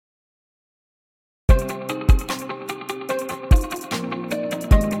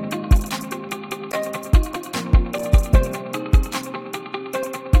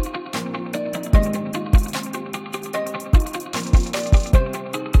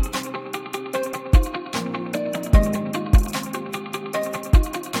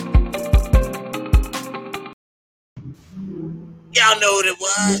Y'all know what it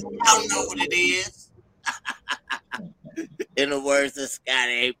was. Y'all know what it is. In the words of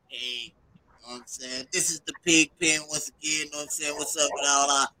Scotty P. You know what I'm saying? This is the pig pen once again. You know what I'm saying? What's up with all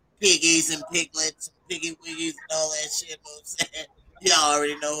our piggies and piglets and piggy wiggies and all that shit? You know what I'm saying? Y'all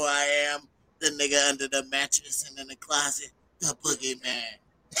already know who I am. The nigga under the mattress and in the closet. The boogeyman.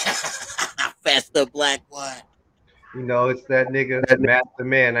 Faster black one. You know, it's that nigga Matt the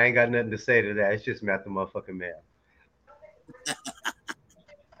Man. I ain't got nothing to say to that. It's just Matt the motherfucking man.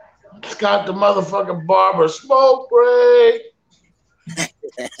 Scott the motherfucking barber. Smoke break.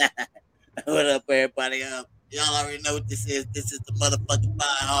 What up, everybody? Y'all already know what this is. This is the motherfucking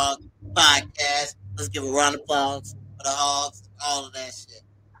Fire Hog podcast. Let's give a round of applause for the hogs, all of that shit.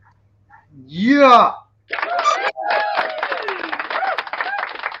 Yeah.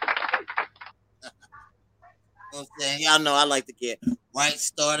 You know what I'm saying? Y'all know I like to get right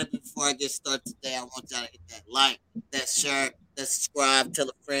started. Before I get started today, I want y'all to hit that like, that share, that subscribe, tell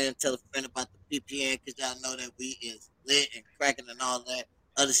a friend about the PPN, because y'all know that we is lit and cracking and all that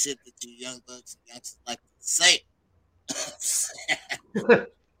other shit that you young bucks and youngsters like to say.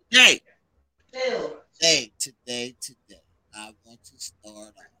 Hey, today, I want to start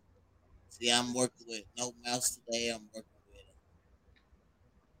off. See, I'm working with no mouse today. I'm working with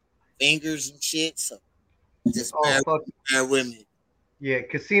fingers and shit, so just Oh fuck. bear with me. Yeah,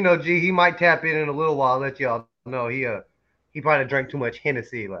 Casino G. He might tap in a little while. Let y'all know he probably drank too much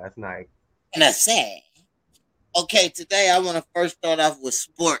Hennessy last night. And I say, okay, today I want to first start off with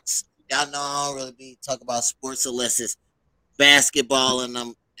sports. Y'all know I don't really be talking about sports unless it's basketball, and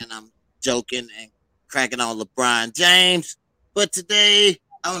I'm joking and cracking on LeBron James. But today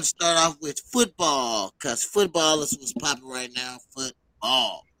I want to start off with football because football is what's popping right now.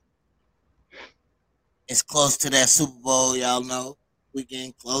 Football. It's close to that Super Bowl, y'all know. We're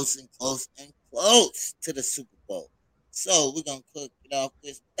getting close and close and close to the Super Bowl. So we're gonna kick it off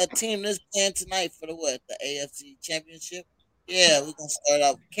with a team that's playing tonight for the what? The AFC Championship. Yeah, we're gonna start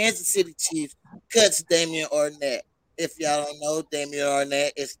off. Kansas City Chiefs cuts Damian Arnett. If y'all don't know, Damian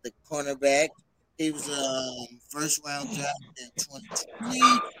Arnett is the cornerback. He was first round draft in 2020. You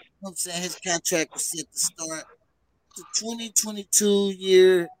know what I'm saying? His contract was set to start the 2022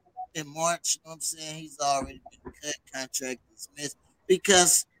 year in March. You know what I'm saying? He's already been cut, contract dismissed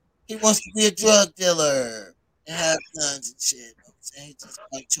because he wants to be a drug dealer and have guns and shit. You know what I'm saying? He just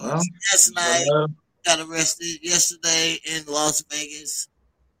got charged last night, got arrested yesterday in Las Vegas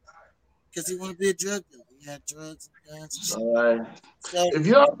because he wanted to be a drug dealer. He had drugs and guns and shit. All right. So If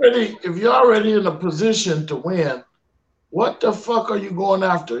you're already in a position to win, what the fuck are you going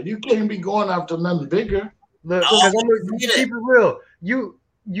after? You can't be going after nothing bigger. Look, Oh, because I'm gonna keep it real.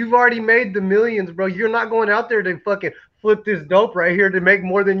 You've already made the millions, bro. You're not going out there to fucking flip this dope right here to make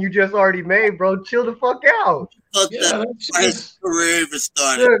more than you just already made, bro. Chill the fuck out. fucked Yeah, up that's before his just career even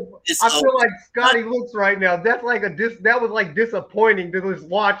started. Look, It's I feel over. like Scotty looks right now. That's like that was like disappointing to just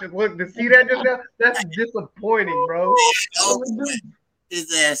watch and look to see that just now. That's disappointing, bro. It's over with.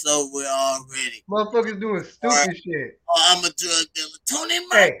 His ass over with already. Motherfuckers doing stupid shit. Oh, I'm a drug dealer. Tony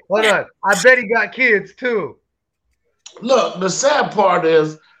Hey, hold on. I bet he got kids too. look. The sad part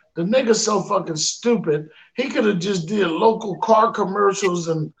is the nigga's so fucking stupid. He could have just did local car commercials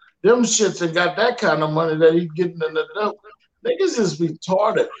and them shits and got that kind of money that he's getting in the dope. Niggas is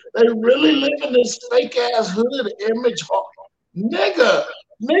retarded. They really live in this fake ass hood image. Nigga,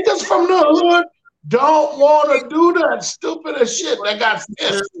 niggas from the hood don't want to do that stupid as shit. They got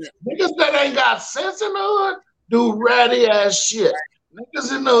sense. Niggas that ain't got sense in the hood do ratty ass shit.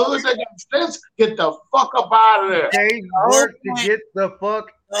 Niggas in the hood that got sense, get the fuck up out of there. They work to get the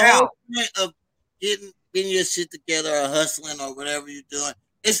fuck The out. whole point of getting your shit together or hustling or whatever you're doing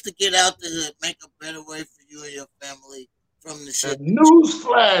is to get out the hood, make a better way for you and your family from the shit.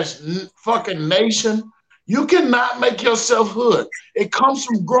 Newsflash, fucking nation. You cannot make yourself hood. It comes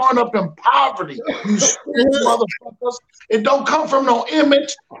from growing up in poverty. You stupid motherfuckers. It don't come from no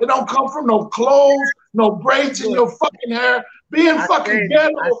image. It don't come from no clothes, no braids in your fucking hair. Being fucking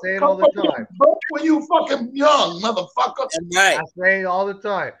ghetto. I say it all the time. Broke when you fucking young, motherfucker. That's right. I say it all the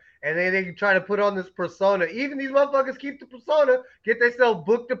time. And they try to put on this persona. Even these motherfuckers keep the persona, get themselves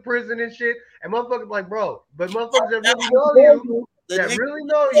booked to prison and shit. And motherfuckers like, bro. But motherfuckers that really know you, The that nigga- really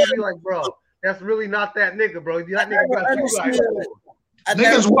know you, be like, bro, that's really not that nigga, bro. That nigga got you guys. understood. I Niggas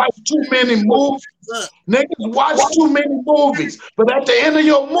never watch too many movies. look. Niggas watch too many movies. But at the end of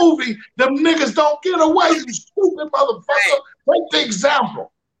your movie, them niggas don't get away, you stupid motherfucker. Take the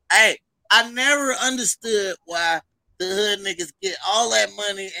example. Hey, I never understood why the hood niggas get all that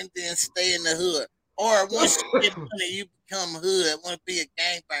money and then stay in the hood. Or once you get money, you become hood, want to be a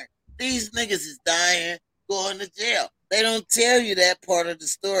gangbanger. These niggas is dying, going to jail. They don't tell you that part of the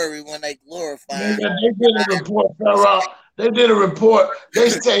story when they glorify. Nigga, they did a report, Farrah. They did a report. They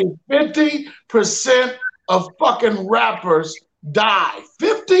say 50% of fucking rappers die.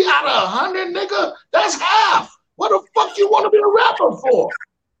 50 out of 100, nigga? That's half. What the fuck you want to be a rapper for?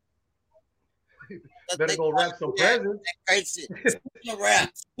 Better go rap some presents. Crazy. Speaking of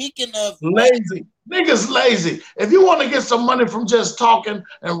rap, speaking of lazy. Niggas lazy. If you want to get some money from just talking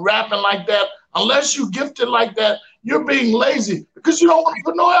and rapping like that, unless you gifted like that, you're being lazy because you don't want to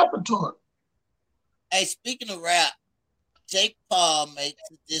put no effort to it. Hey, speaking of rap, Jake Paul makes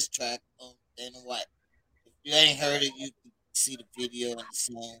a diss track on Dana White. If you ain't heard it, you can see the video and the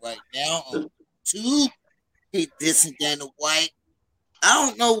song right now on YouTube. He dissing Dana White. I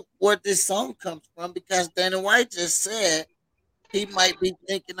don't know where this song comes from because Dana White just said he might be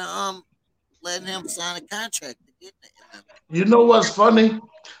thinking of letting him sign a contract to get that. You know what's funny?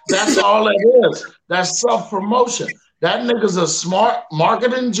 That's all it is. That's self-promotion. That nigga's a smart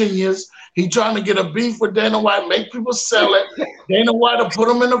marketing genius. He trying to get a beef with Dana White, make people sell it. Dana White will put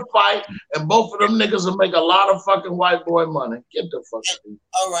him in a fight, and both of them niggas will make a lot of fucking white boy money. Get the fuck out of here.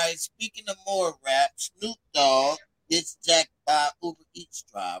 All right, speaking of more rap, Snoop Dogg gets jacked by Uber Eats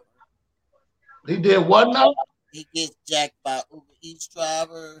driver. He did what now? He gets jacked by Uber Eats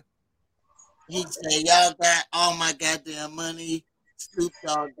driver. He said, y'all got all my goddamn money. Snoop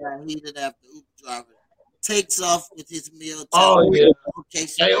Dogg got heated after Uber driver takes off with his meal. Oh, yeah.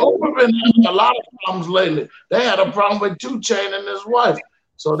 Hey, Uber been having a lot of problems lately. They had a problem with 2 Chainz and his wife.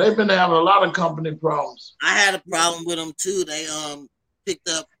 So they've been having a lot of company problems. I had a problem with them, too. They picked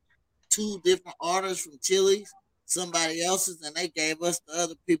up 2 different orders from Chili's, somebody else's, and they gave us the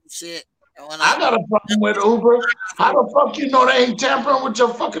other people's shit. I got a problem with Uber. How the fuck you know they ain't tampering with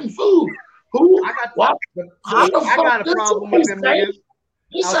your fucking food? Who? What? I got a problem with them niggas.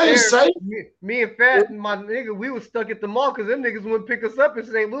 This ain't safe. Me and Fat and my nigga, we was stuck at the mall because them niggas wouldn't pick us up in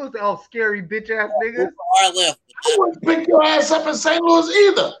St. Louis. Oh, scary bitch ass niggas. I wouldn't pick your ass up in St. Louis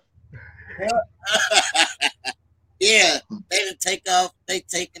either. Yeah, they didn't take off. They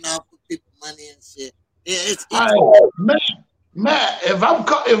taking off with people money and shit. Yeah, it's Matt, if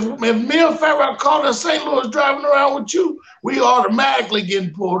me and Farrah caught in St. Louis driving around with you, we automatically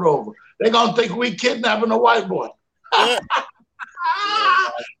getting pulled over. They gonna think we kidnapping a white boy.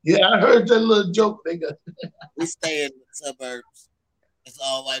 Yeah, I heard that little joke, nigga. We stay in the suburbs. It's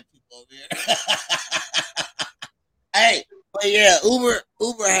all white people over here. Hey, but yeah, Uber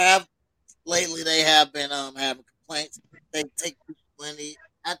have lately they have been having complaints. They take money.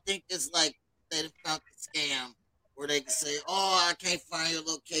 I think it's like they found the scam where they can say, "Oh, I can't find your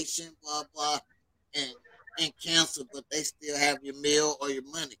location," blah blah, and cancel, but they still have your meal or your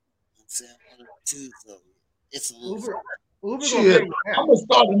money. You know what I'm saying? One of the two, so it's a little. Shit, I'm gonna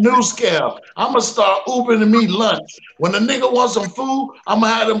start a new scam. I'm gonna start Ubering me lunch. When a nigga wants some food, I'm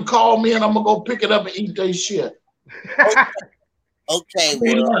gonna have them call me and I'm gonna go pick it up and eat their shit. Okay,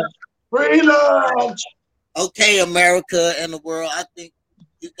 free lunch. Free lunch. Okay, America and the world. I think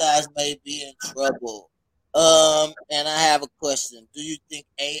you guys may be in trouble. And I have a question. Do you think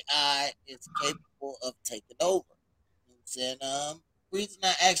AI is capable of taking over? You know what I'm saying? Reason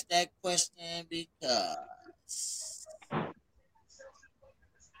I asked that question because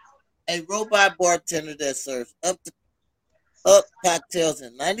a robot bartender that serves up cocktails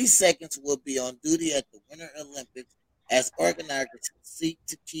in 90 seconds will be on duty at the Winter Olympics as organizers seek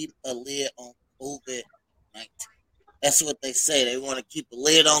to keep a lid on COVID-19. That's what they say. They want to keep a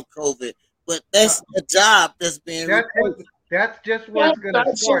lid on COVID. But that's a job that's being that's just where it's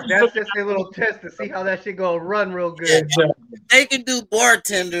gonna start. That's just a little test to see how that shit gonna run real good. Yeah, they can do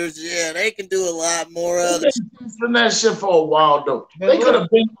bartenders, yeah. They can do a lot more other shit. That shit for a while though. They could have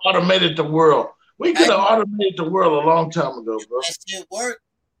been automated the world. We could have automated the world a long time ago, bro. That shit worked.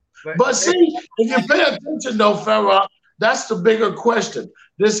 But see, if you pay attention though, Farrah, that's the bigger question.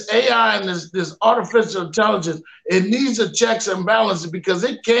 This AI and this artificial intelligence, it needs a checks and balances because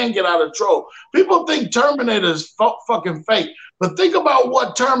it can get out of control. People think Terminator is fucking fake, but think about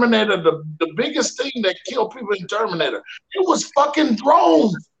what Terminator, the biggest thing that killed people in Terminator, it was fucking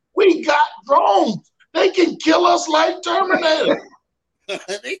drones. We got drones. They can kill us like Terminator.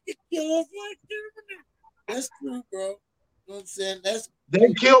 They can kill us like Terminator. That's true, bro. You know what I'm saying?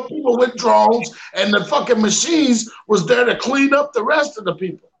 They kill people with drones, and the fucking machines was there to clean up the rest of the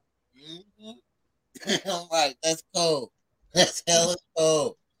people. Mm-hmm. All right, that's cold. That's hella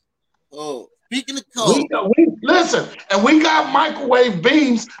cold. Oh, speaking of cold, listen, and we got microwave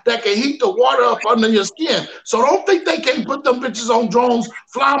beams that can heat the water up under your skin. So don't think they can't put them bitches on drones,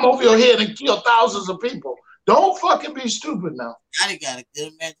 fly them over your head, and kill thousands of people. Don't fucking be stupid now. I got a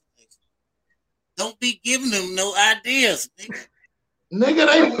good imagination. Don't be giving them no ideas, nigga. Nigga,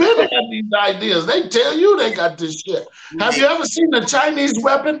 they been had these ideas. They tell you they got this shit. Have you ever seen the Chinese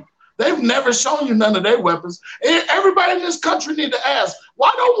weapon? They've never shown you none of their weapons. Everybody in this country need to ask,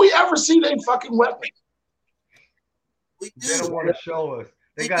 why don't we ever see their fucking weapons? We They don't do. want to show us.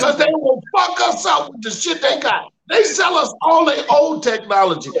 They got Because they will fuck us up with the shit they got. They sell us all their old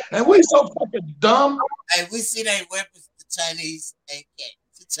technology. And we so fucking dumb. Hey, we see their weapons, the Chinese AK.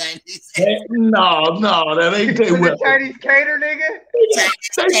 The Chinese No, that ain't their the weapon. Chinese cater, nigga.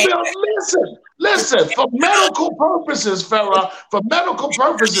 They build, listen, for medical purposes, Farrah, for medical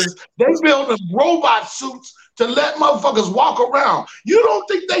purposes, they build robot suits to let motherfuckers walk around. You don't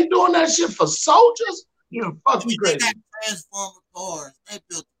think they doing that shit for soldiers? You're fucking They crazy. got transformer cars. They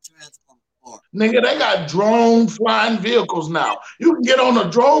built the transformer car. Nigga, they got drone flying vehicles now. You can get on a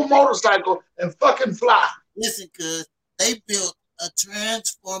drone motorcycle and fucking fly. Listen, cuz they built a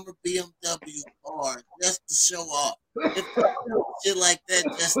transformer BMW car just to show off. If they built shit like that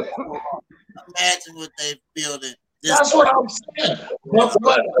just to show off, imagine what they building. That's what I'm saying.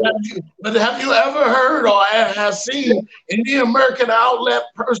 But have you ever heard or have seen any American outlet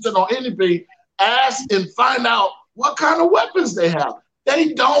person or anything ask and find out what kind of weapons they have?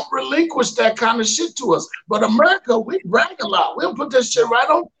 They don't relinquish that kind of shit to us. But America, we brag a lot. We'll put this shit right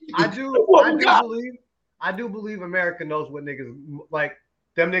on. I do believe America knows what niggas like.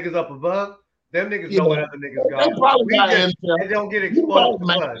 Them niggas up above. Them niggas know what other niggas got. They probably got intel. They don't get exposed.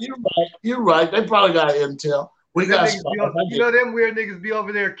 You're right. They probably got intel. We got you know them weird niggas be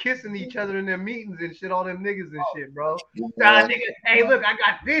over there kissing each other in their meetings and shit, all them niggas and shit, bro. Nigga, hey, look, I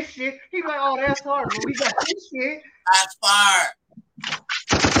got this shit. He like, oh, that's hard, but we got this shit. Shots fired.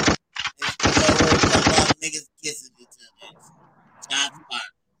 Niggas kissing each other. Shots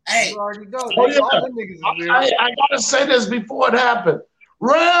fired. Hey, you already know. I gotta say this before it happened.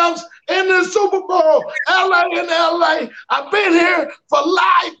 Rams in the Super Bowl, LA in LA. I've been here for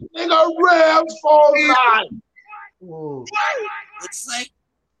life, nigga. Rams for life. What'd you say?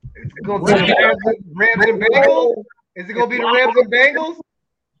 Is it gonna be the Rams and Bengals? Is it gonna be the Rams and Bengals?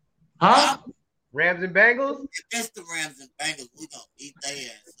 Huh? Rams and Bengals? If it's the Rams and Bengals, we gonna eat their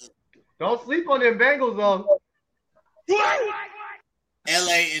ass up. Don't sleep on them Bengals, though.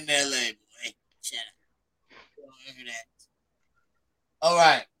 LA in LA, boy. Shut up. Don't hear that. All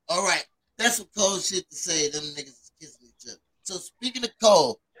right. That's some cold shit to say. Them niggas is kissing each other. So speaking of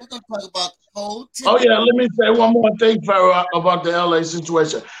cold, we're gonna talk about the cold. Oh yeah, let me say one more thing, Farrah, about the LA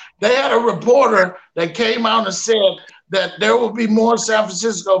situation. They had a reporter that came out and said that there will be more San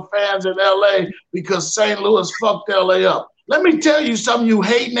Francisco fans in LA because St. Louis fucked LA up. Let me tell you something, you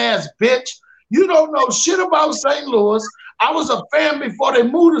hating ass bitch. You don't know shit about St. Louis. I was a fan before they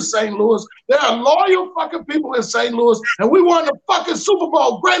moved to St. Louis. There are loyal fucking people in St. Louis, and we won the fucking Super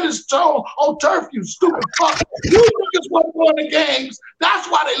Bowl, greatest show on turf, you stupid fuck. You niggas wasn't going to games. That's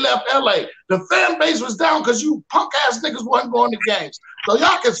why they left LA. The fan base was down because you punk ass niggas wasn't going to games. So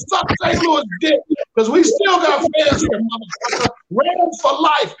y'all can suck St. Louis dick because we still got fans here, motherfucker. Rams for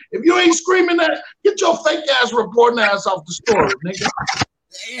life. If you ain't screaming that, get your fake ass reporting ass off the story, nigga.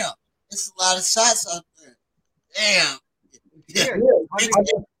 Damn, it's a lot of shots out there. Damn. Yeah.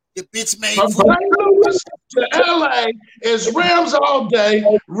 The bitch made from St. Louis to LA is Rams all day,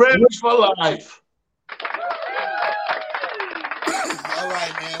 Rams for life. All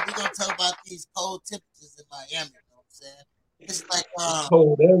right, man. We're gonna talk about these cold temperatures in Miami. You know what I'm saying? It's like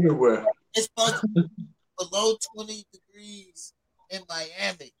cold everywhere. It's supposed to be below 20 degrees in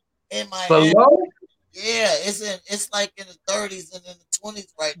Miami. Below? Yeah, it's like in the 30s and in the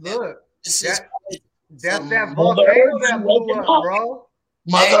 20s right now. Look, this is that's that volcano that blew up, bro.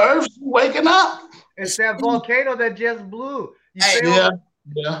 Mother Earth's waking up. It's that volcano that just blew. Yeah.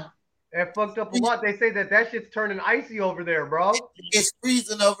 That fucked up a lot. They say that shit's turning icy over there, bro. It's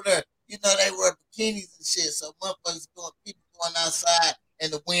freezing over there. You know, they wear bikinis and shit, so motherfuckers people going outside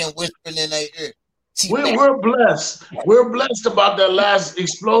and the wind whispering in their ear. We're blessed. We're blessed about that last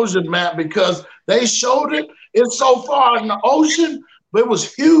explosion, Matt, because they showed it. It's so far in the ocean, but it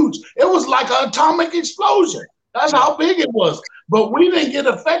was huge. It was like an atomic explosion. That's how big it was. But we didn't get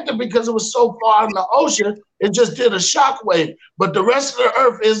affected because it was so far in the ocean. It just did a shock wave. But the rest of the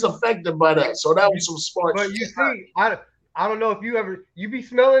earth is affected by that. So that was some smart shit. But you see, I don't know if you be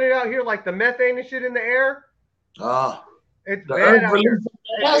smelling it out here, like the methane and shit in the air. It's bad out here.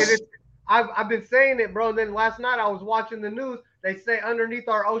 I've been saying it, bro. And then last night I was watching the news. They say underneath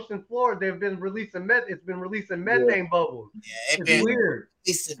our ocean floor, they've been releasing it's been releasing methane bubbles. Yeah, it's weird.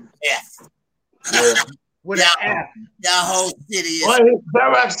 It's a meth. Yeah. With an F. Y'all whole city is. Well,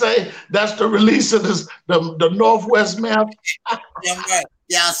 Barack say that's the release of the Northwest map. Yeah, right.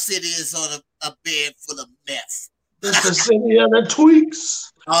 Y'all city is on a bed full of meth. It's the city of the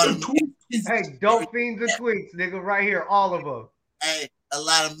tweaks. Hey, dope fiends and tweaks, nigga, right here, all of them. Hey, a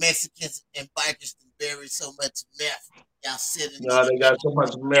lot of Mexicans and bikers can bury so much meth. Y'all sitting. No, they got so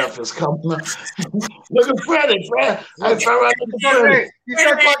much meth. It's coming up. Look at Freddie.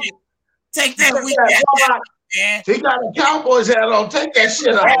 Take that weekend. Man. He got a Cowboys hat on. Take that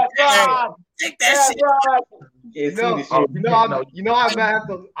shit off. Take that shit. I'm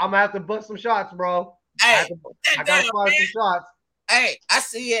gonna have to bust some shots, bro. Hey, I gotta find some shots. Hey, I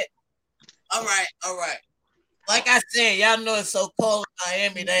see it. All right. Like I said, y'all know it's so cold in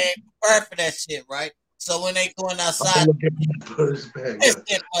Miami. They ain't prepared for that shit, right? So when they going outside, listen,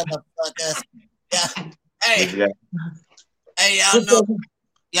 motherfuckers. Yeah. Hey,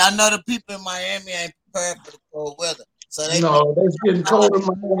 y'all know the people in Miami ain't prepared for the cold weather. So that's getting cold in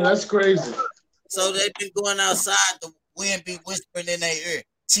Miami. That's crazy. So they've been going outside. The wind be whispering in their ear.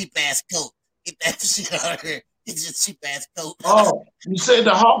 Cheap ass coat. Get that shit out of here. Get your cheap ass coat. Oh, you say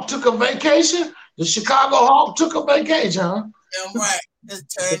the Hawk took a vacation? The Chicago Hawk took a vacation, huh? Yeah, right.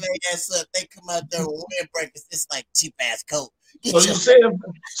 Just turn their ass up. They come out there with windbreakers. It's like cheap ass coat.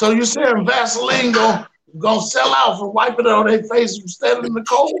 So you saying Vaseline gonna sell out for wiping it on their face from standing in the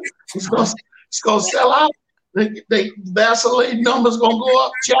cold? It's gonna sell out. They Vaseline numbers gonna go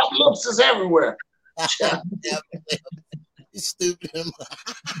up. Chapped lips is everywhere. You stupid. All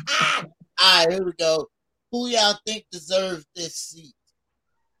right, here we go. Who y'all think deserves this seat?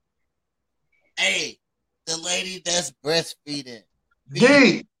 A, the lady that's breastfeeding.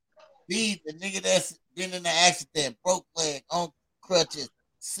 B, the nigga that's been in an accident, broke leg, on crutches.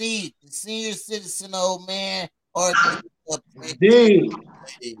 C, the senior citizen old man. Or D,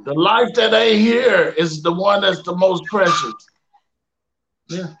 the life that ain't here is the one that's the most precious.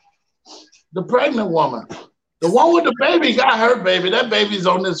 Yeah. The pregnant woman. The one with the baby got her baby. That baby's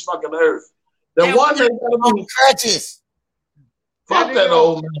on this fucking earth. The one that got on crutches. Fuck that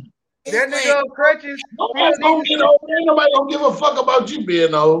old man. That nigga on crutches. Nobody's gonna get old. Ain't nobody gonna give a fuck about you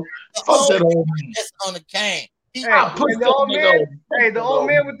being old. Fuck that old man. That's on the cane. The old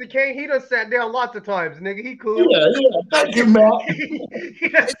man with the cane, he done sat down lots of times, nigga. He cool. Yeah. Thank you, man. he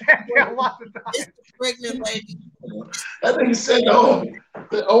done sat down lots of times. It's the pregnant lady. I think he said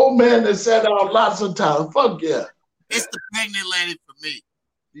the old man that sat down lots of times. Fuck yeah. It's the pregnant lady for me.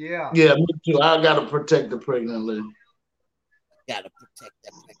 Yeah. Yeah, me too. I gotta protect the pregnant lady. Gotta protect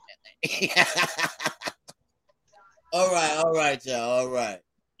that pregnant lady. All right, y'all. All right.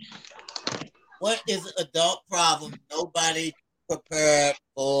 What is an adult problem nobody prepared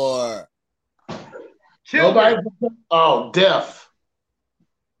for? Death.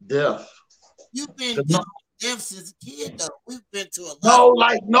 You've been deaf since a kid, though. We've been to a lot. No,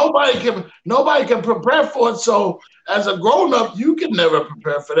 like nobody can prepare for it. So as a grown up, you can never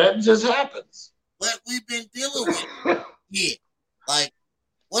prepare for that. It just happens. What we've been dealing with. Yeah. Like,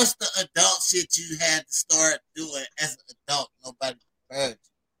 what's the adult shit you had to start doing as an adult? Nobody prepared you.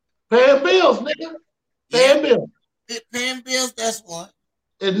 Paying bills, nigga. Paying bills. Paying bills, that's one.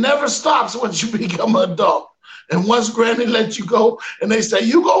 It never stops once you become an adult. And once granny lets you go and they say,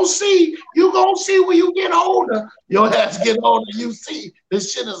 you gonna see when you get older. Your ass get older, you see.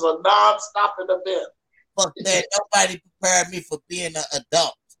 This shit is a non-stop event. Fuck that. Nobody prepared me for being an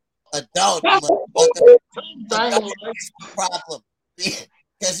adult. Adult problem.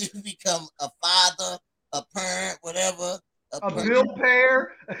 Because you become a father, a parent, whatever. A bill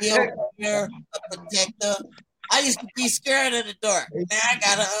payer, a protector. I used to be scared of the dark.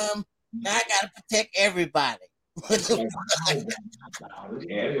 Now I gotta protect everybody.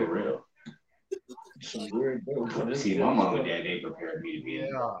 Yeah, for real. See, my mom and dad, they prepared me to be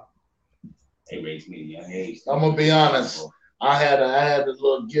They raised me at a young age. I'm gonna be honest. I had a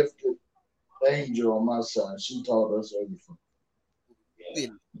little gifted angel on my side. She taught us everything.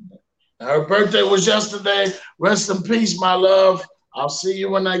 Yeah. Her birthday was yesterday. Rest in peace, my love. I'll see you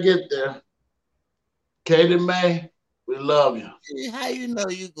when I get there. Katie May, we love you. How you know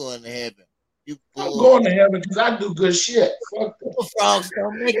you going to heaven? I'm going to heaven because I do good shit. Fuck that. Frogs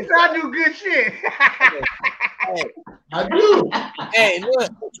don't make it. I do good shit. I do. Hey, look.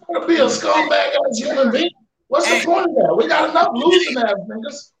 I'm trying to be a scumbag as a human being. What's the point of that? We got enough losing ass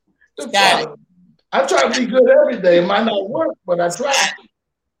niggas. I try to be good every day. It might not work, but I try.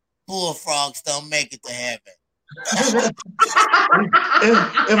 Bullfrogs don't make it to heaven.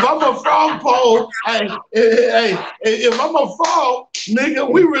 if I'm a frog pole, if I'm a frog, nigga,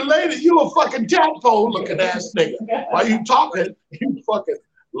 we related. You a fucking tadpole looking ass nigga. Why you talking? You fucking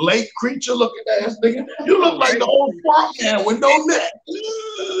lake creature looking ass nigga. You look like the old swamp man with no neck.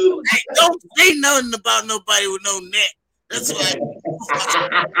 Hey, don't say nothing about nobody with no neck. That's why.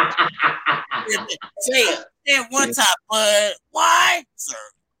 Say it one time, but why, sir?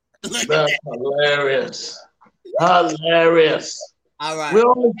 That's hilarious. Hilarious. All right. We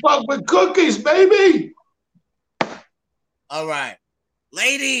only fuck with cookies, baby. All right.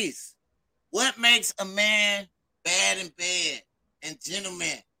 Ladies, what makes a man bad in bed? And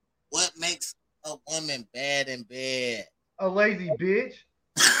gentlemen, what makes a woman bad in bed? A lazy bitch.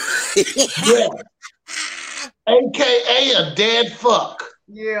 Yeah. AKA a dead fuck.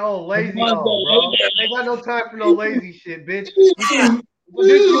 Yeah, lazy hoe, bro. Ain't got no time for no lazy shit, bitch.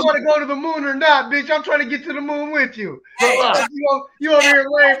 You want to go to the moon or not, bitch? I'm trying to get to the moon with you. Hey, you over here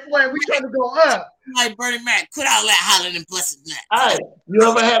laying flat. We trying to go up. Like Bernie Mac, quit all that hollering and busting that. Hey, you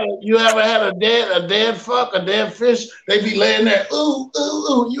ever had a dead fuck, a dead fish? They be laying there, ooh, ooh,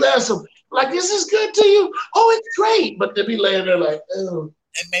 ooh. You ask them, like, this is good to you? Oh, it's great. But they be laying there like, ooh.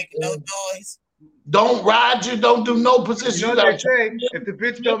 They making no noise. Don't ride you, don't do no position. You know what they say? If the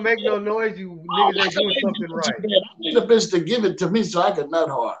bitch don't make no noise, you niggas ain't doing something right. I need a bitch to give it to me so I can nut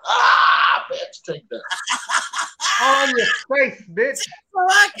hard. Ah, bitch, take that. On your face, bitch. So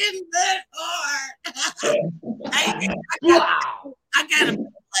I can nut hard. I gotta be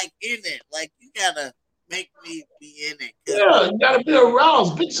like in it. Like you gotta make me be in it. Yeah, you gotta be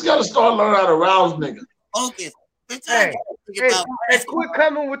aroused. Bitches gotta start learning how to rouse niggas. Okay. Hey, quit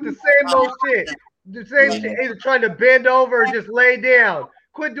coming with the same old shit. The same shit, either trying to bend over or just lay down.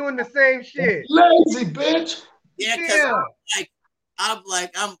 Quit doing the same shit. Lazy bitch. Yeah, because I'm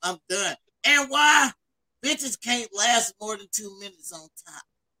done. And why? Bitches can't last more than 2 minutes on top.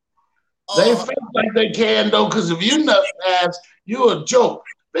 They feel like they can though, because if you nut ass, you a joke.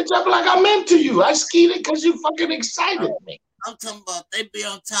 Bitch, I'm like, I'm into you. I skeeted because you fucking excited me. I'm talking about they be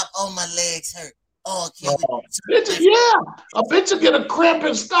on top. Oh, my legs hurt. Oh, bitch, yeah. A bitch will get a cramp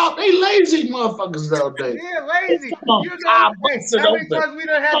and stop. They lazy motherfuckers nowadays. Yeah, lazy. You know, how many times we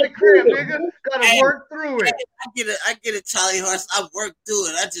done had the cramp, nigga? Gotta work through it. I get it, Charlie Horse. I work through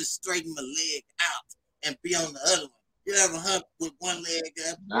it. I just straighten my leg out and be on the other one. You ever hunt with one leg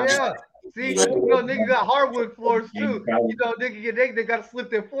up? Yeah. See, you know, niggas got hardwood floors too. You know, nigga, they gotta slip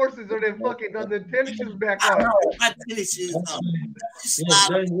their forces or their fucking the tennis shoes back on. My tennis shoes on.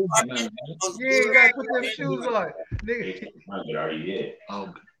 Yeah, you gotta put them shoes on.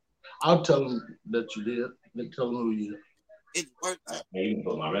 Nigga. I'll tell them that you did. Then tell them who you did. It worked. I even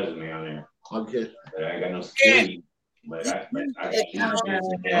put my resume on there. Okay. But I ain't got no skills. But I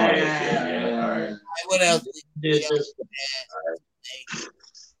all right. What else? Did this.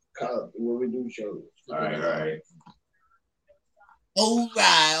 What we do shows. All right. All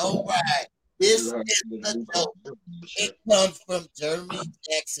right. This is a joke. It comes from Jeremy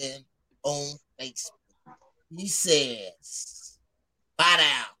Jackson on Facebook. He says, "Buy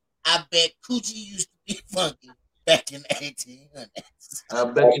down. I bet Coochie used to be funky back in the 1800s." I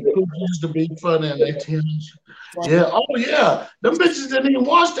bet Coochie used to be funny in the 1800s. Yeah. Oh yeah. Them bitches didn't even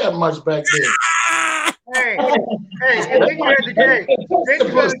watch that much back then. Hey, and then you had the game. Then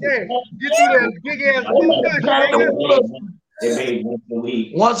you had the game. You threw that big ass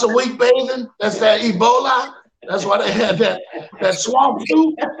blue. Once a week bathing. That's that Ebola. That's why they had that swamp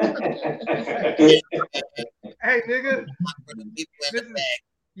flu. Hey, nigga.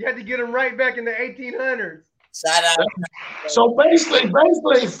 You had to get them right back in the 1800s. Shout out. So basically,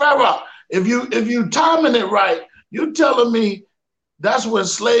 Farrah, if you timing it right, you telling me that's when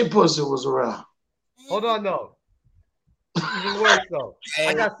slave pussy was around. Hold on, though. Even worse, though.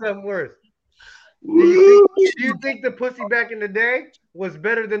 I got something worse. Do you think the pussy back in the day was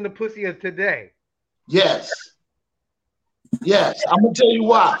better than the pussy of today? Yes. I'm gonna tell you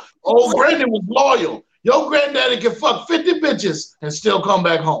why. Old Granny was loyal. Your granddaddy can fuck 50 bitches and still come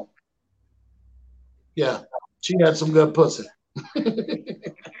back home. Yeah, she had some good pussy.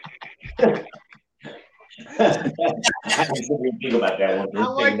 I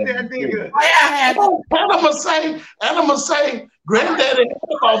like that nigga. And I'ma say, granddaddy had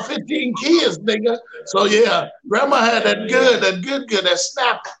about 15 kids, nigga. So yeah, grandma had that good, that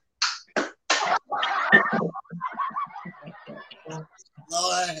snap.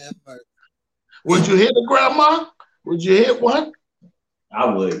 Lord have mercy. Would you hit a grandma? Would you hit one? I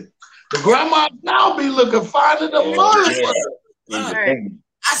would. The grandma now be looking finer than motherfucker.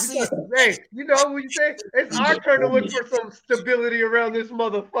 Hey, you know what you say? It's our turn to look for some stability around this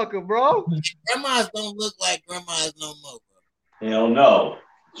motherfucker, bro. Grandmas don't look like grandmas no more, bro. Hell no.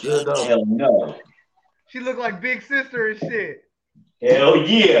 Hell no. She look like Big Sister and shit. Hell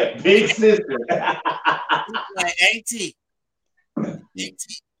yeah, Big Sister. Like AT.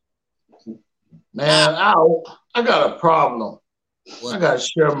 Man, I got a problem. I gotta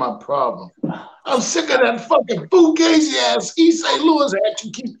share my problem. I'm sick of that fucking fugazi ass East St. Louis hat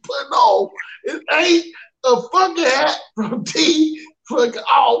you keep putting on. It ain't a fucking hat from T fucking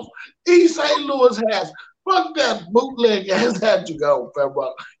off East St. Louis hats. Fuck that bootleg ass hat you got on, Fat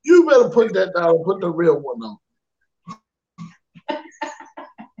Rock. You better put that down and put the real one on.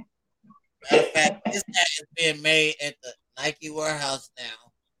 Matter of fact, this hat is being made at the Nike warehouse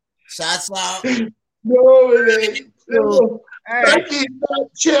now. Shots out. No, it ain't. No. Nike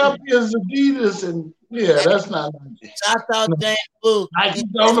champions Adidas, and yeah, that's not Nike. Shots out James Blue. Nike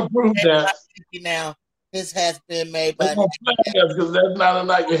don't approve that. Now, his hat's been made by Nike. Because that's not a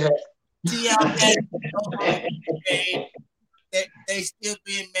Nike hat. They still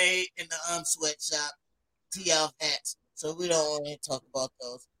being made in the sweatshop. TL hats. So we don't want to talk about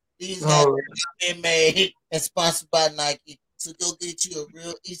those. These hats are being made and sponsored by Nike. So go get you a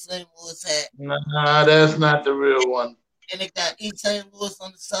real East St. Louis hat. Nah, that's not the real one. And it got East St. Louis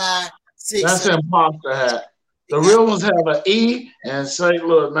on the side. That's an imposter hat. The real ones have an E and St.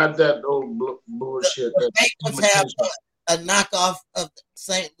 Louis, not that old bullshit. The fake ones have a knockoff of the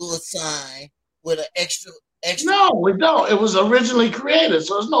St. Louis sign with an extra. No, we don't. It was originally created,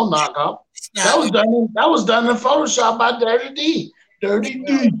 so there's no knockoff. That was done in Photoshop by Dirty D. Dirty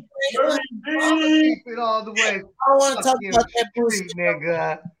D. Dirty D. Keep it all the way. I want to talk about that bullshit,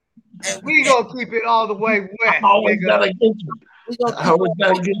 nigga. And we gonna keep it all the way wet. I always gotta get you. I always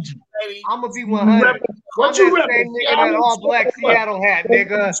gotta get you. I'm gonna be 100. What you repping? Same nigga that all black Seattle hat,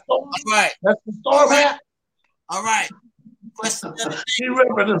 nigga. All right. That's the Storm hat. All right. Question of the day. She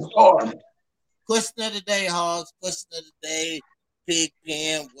repping the Storm. Question of the day, Hogs. Question of the day. Big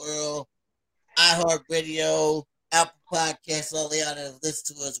Pen World, iHeartRadio, Apple Podcasts, all the others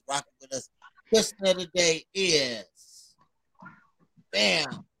listen to us, rocking with us. Question of the day is,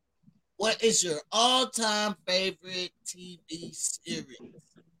 bam, what is your all-time favorite TV series?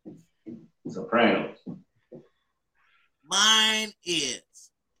 Sopranos. Mine is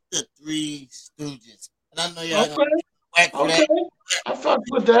The Three Stooges. And I know y'all okay. I fucks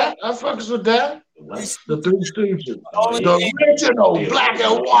with that. The Three Stooges. The original black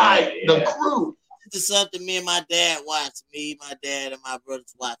and white. The crew. This is something me and my dad watched. Me, my dad, and my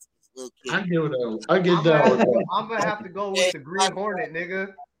brothers watched this little kid. I get down with that. I'm gonna have to go with the Green Hornet,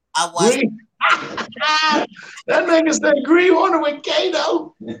 nigga. I watched that nigga said Green Hornet with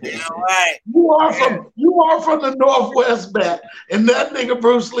Kato. Yeah, right. You are from the Northwest back, and that nigga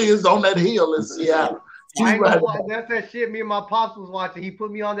Bruce Lee is on that hill in Seattle. That's that shit me and my pops was watching. He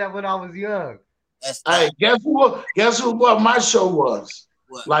put me on that when I was young. Hey, guess who what my show was?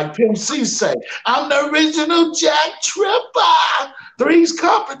 What? Like Pimp C say, I'm the original Jack Tripper. Three's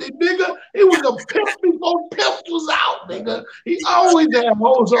Company, nigga. He was a pimp before pimp was out, nigga. He always had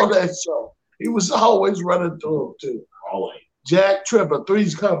hoes on that show. He was always running through them too. Always. Jack Tripper,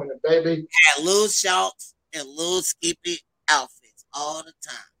 Three's Company, baby. Had little shorts and little skimpy outfits all the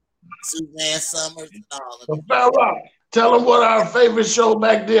time. Suzanne Summers and all of them. Farrah, tell them what our favorite show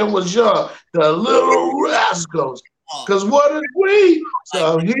back then was young. The Little Rascals. Because what is we?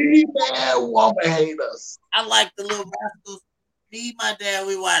 So He-Man woman hate us. I like the Little Rascals. Me, my dad,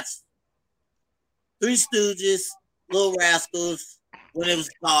 we watched Three Stooges, Little Rascals. When it was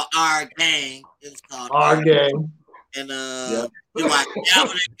called Our Gang, it was called Our Gang. And we watched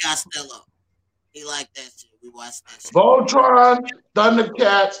Alvin and Costello. He liked that shit. We watched that shit. Voltron,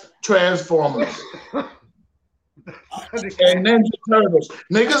 Thundercats, Transformers. And Ninja Turtles.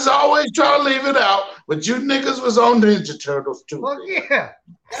 Niggas always try to leave it out, but you niggas was on Ninja Turtles too. Oh yeah.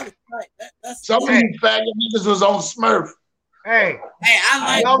 That's right. Some of you faggot niggas was on Smurf. Hey, I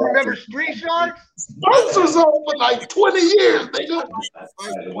like. Y'all remember Street Sharks? Smurfs was on for like 20 years, nigga.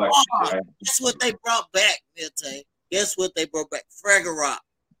 Guess what they brought back, Milton? Guess what they brought back? Fraggle Rock.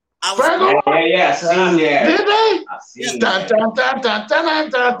 Fraggle Rock? Yeah, seen that. Did they? I seen that.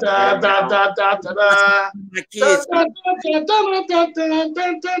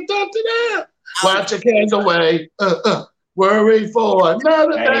 Watch your cans away. Worry for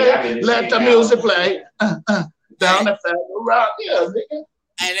another day. Let the music play. Down the Fraggle Rock. Yeah, nigga.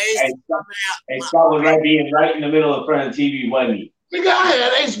 And they was right in the middle of front of the TV, wasn't he? Nigga, I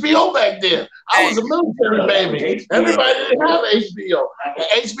had HBO back then. I was a military baby. Everybody didn't have HBO.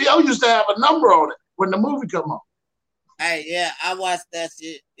 And HBO used to have a number on it when the movie come on. Hey, yeah, I watched that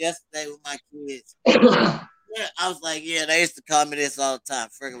shit yesterday with my kids. Yeah, I was like, yeah, they used to call me this all the time,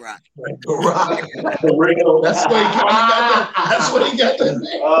 Fraggle Rock. Fraggle Rock. That's why he got that. That's what he got that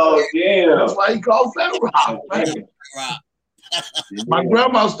name. Oh, damn. That's why he called Fat Rock. Fraggle Rock. My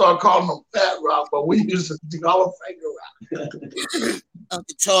grandma started calling him Fat Rock, but we used to call him Fraggle Rock.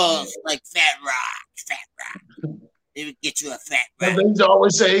 Uncle Charles, like Fat Rock. He would get you a fat rock. They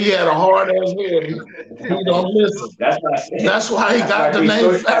always say he had a hard ass head. He don't listen. That's why he got the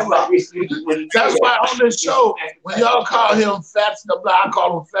name Fat Rock. That's why on this show, when y'all call him Fat Stuff, I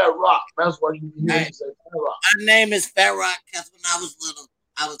call him Fat Rock. That's why you hear him say Fat Rock. My name is Fat Rock because when I was little,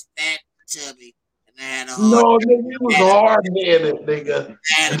 I was fat, chubby. No, nigga, you was hard-headed, nigga.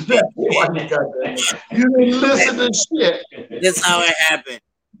 That's why you got that. You didn't listen to shit. That's how it happened.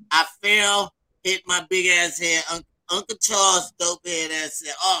 I fell, hit my big ass head. Uncle Charles, dope head ass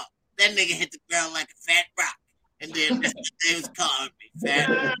said, "Oh, that nigga hit the ground like a fat rock." And then that's what they was calling me, fat.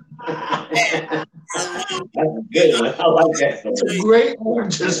 That's good. I like that. It's a great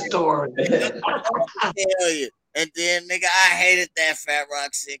origin story. Hell yeah. And then, nigga, I hated that Fat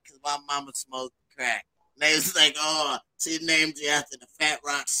Rock shit because my mama smoked crack. And they was like, "Oh, she named you after the Fat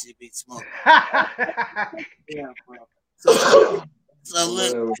Rock she be smoking." Yeah, bro. So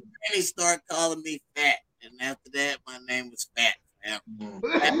look, they started calling me fat. And after that, my name was Fat. That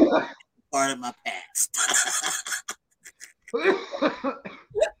was part of my past.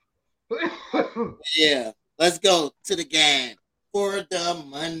 Yeah, let's go to the game. For the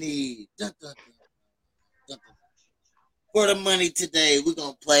money. For the money today, we're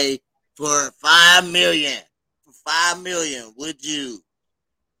going to play for $5 million. For $5 million, would you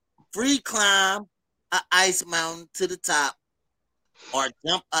free climb an ice mountain to the top or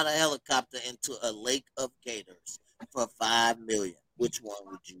jump out of a helicopter into a lake of gators for $5 million? Which one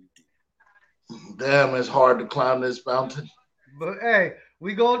would you do? Damn, it's hard to climb this mountain. But hey,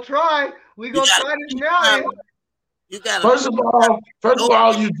 we gonna try. We gonna try this mountain. First of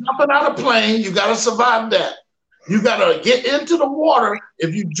all, you jumping out of a plane. You gotta survive that. You gotta get into the water.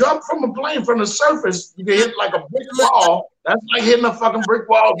 If you jump from a plane from the surface, you can hit like a brick wall. That's like hitting a fucking brick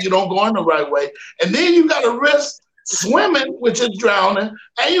wall if you don't go in the right way. And then you gotta risk swimming, which is drowning,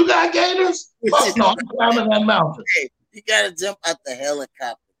 and you got gators. Fuck no, I'm climbing that mountain. Hey, you gotta jump out the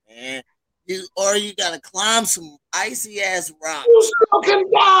helicopter, man. You gotta climb some icy ass rocks. You still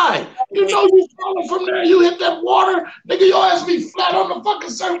can die. You know you falling from there. You hit that water, nigga. Your ass be flat on the fucking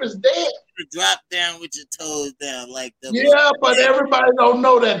surface, dead. You drop down with your toes down like that. Yeah, but everybody don't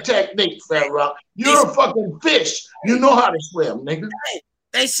know that technique, Fat Rock. You're a fucking fish. You know how to swim, nigga. Hey,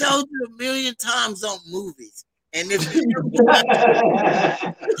 they showed you 1,000,000 times on movies, and if you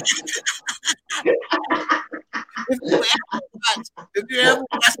if you ever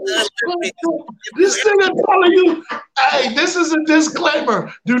watch the Olympics, this nigga telling you, hey, this is a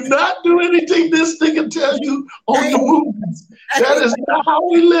disclaimer. Do not do anything this nigga tell you on the movies. That is not how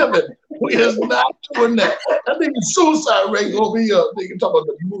we live it. We is not doing that. That nigga suicide rate gonna be up. Nigga talking about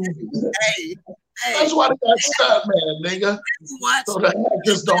the movies. Hey, that's why they got stunt man, nigga. So the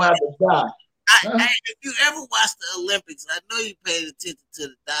actors don't have to die. If you ever watch the Olympics, I know you paid attention to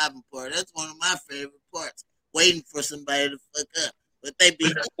the diving part. That's one of my favorite parts. Waiting for somebody to fuck up, but they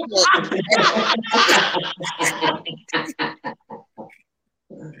be.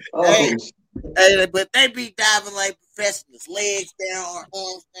 But they be diving like professionals, legs down or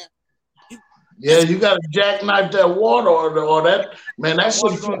arms down. Yeah, you got to jackknife that water or that man. That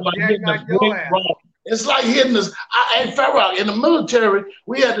shit feel like hitting a brick wall. It's like hitting this. Hey, Fat Rock, in the military,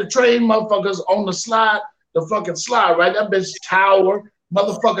 we had to train motherfuckers on the slide, the fucking slide, right? That bitch tower.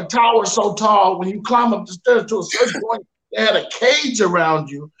 Motherfucking tower so tall, when you climb up the stairs to a certain point, they had a cage around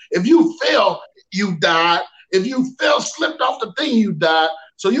you. If you fell, you died. If you fell, slipped off the thing, you died.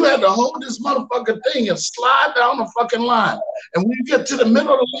 So you had to hold this motherfucking thing and slide down the fucking line. And when you get to the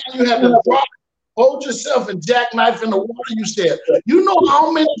middle of the line, you had to drop, hold yourself and jackknife in the water, you said. You know how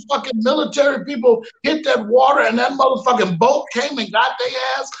many fucking military people hit that water and that motherfucking boat came and got their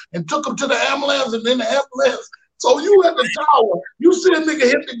ass and took them to the ambulance and then the ambulance. So you at the tower, you see a nigga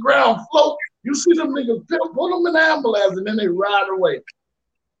hit the ground, float. You see them niggas pull them in the ambulance and then they ride away.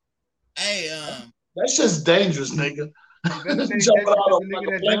 Hey, that's just dangerous, nigga. Jumping out of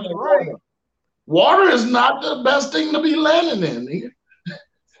water. Water is not the best thing to be landing in, nigga.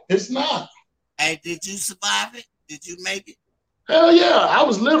 It's not. Hey, did you survive it? Did you make it? Hell yeah. I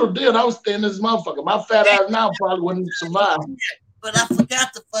was little, dude. I was thin as motherfucker. My fat ass now probably wouldn't survive. But I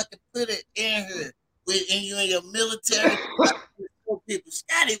forgot to fucking put it in here. And you in your military people.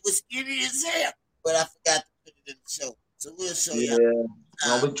 Scotty was skinny as hell, but I forgot to put it in the show. So we'll show you. Yeah,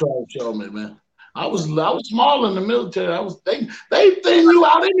 no, we try to show me, man. I was small in the military. They thin you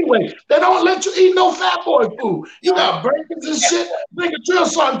out anyway. They don't let you eat no fat boy food. You got burgers and shit. Nigga, drill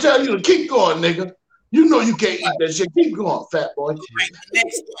sergeant tell you to keep going, nigga. You know you can't eat that shit. Keep going, fat boy. Right,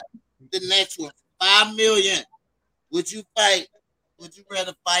 the next one, $5 million. Would you fight? Would you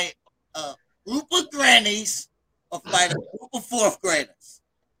rather fight group of grannies or fight a group of fourth graders?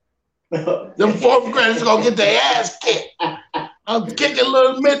 Them fourth graders gonna get their ass kicked. I'm kicking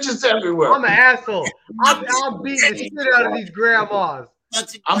little midgets everywhere. I'm an asshole. I'm beating the shit out of these grandmas.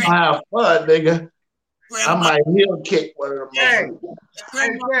 I'm gonna have fun, nigga. I might heel kick one of them. Hey,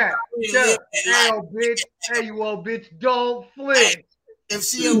 old bitch. Hey, you old bitch. Don't flip. If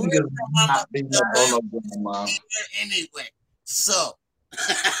she a real grandma, anyway. So.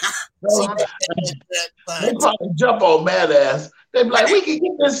 They probably jump on mad ass. They be like, we can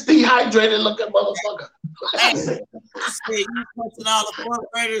get this dehydrated looking motherfucker. Hey, you punching all the fourth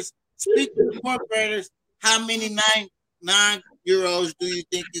graders. Speaking of fourth graders, how many 9-year-olds do you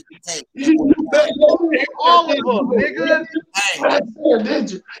think you can take? All of them, nigga. Hey,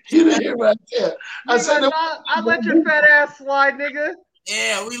 did you? You didn't hear right there. I let your fat ass slide, nigga.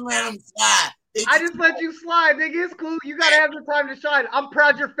 Yeah, we let them slide. I just let you slide, nigga. It's cool. You gotta have the time to shine. I'm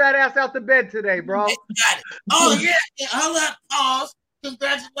proud your fat ass out the bed today, bro. Got it. Oh yeah. Hold up, pause.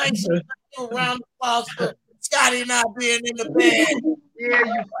 Congratulations. Round of applause for Scotty and I being in the bed. Yeah,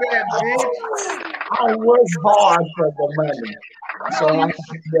 you fat bitch. I work hard for the money. So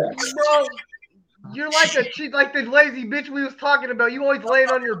bro, you're like the lazy bitch we was talking about. You always laying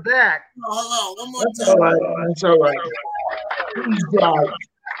on your back. Hold on, one more time. That's all right. Freeze dry.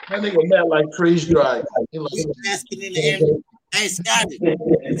 That nigga mad like freeze dry. Hey, Scotty.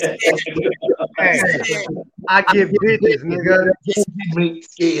 Hey, I give bitches, nigga.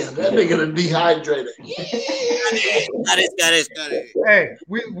 That nigga done dehydrated. Scotty. Hey,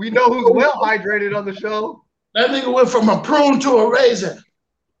 we know who's well hydrated on the show. That nigga went from a prune to a raisin.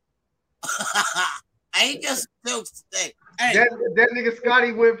 I ain't got some jokes today. Hey. That nigga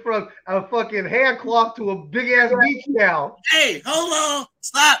Scotty went from a fucking hand cloth to a big ass beach towel. Hey, hold on.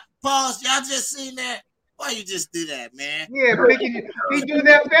 Stop. Pause. Y'all just seen that? Why you just do that, man? Yeah, he doing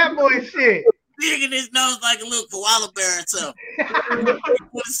that fat boy shit. Digging his nose like a little koala bear or something.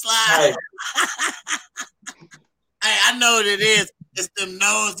 Slide. Hey, I know what it is. It's them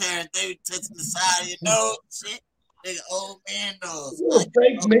nose hairs. They touching the side of your nose and shit. Nigga, old man nose.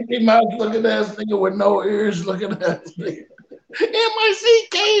 Fake Mickey Mouse looking ass nigga with no ears looking ass nigga.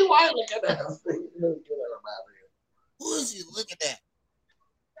 M-I-C-K-Y looking ass nigga. Who is you looking at?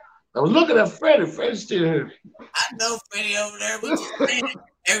 I was looking at Freddie. Freddie's still here. I know Freddie over there. We just saying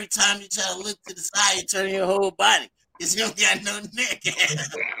every time you try to look to the side, you turn your whole body. Because you don't got no neck.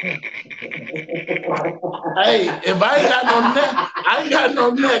 Hey, if I ain't got no neck, I ain't got no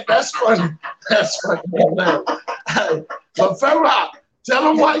neck. That's funny. That's funny. But Ferrock, tell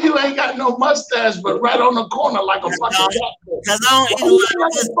him why you ain't got no mustache, but right on the corner like a fucking catfish. Because I don't eat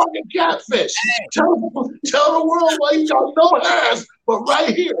like a fucking catfish. Tell the world why you got no hairs, but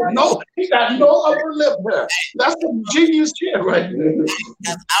right here, no, he got no upper lip hair. That's some genius shit right there.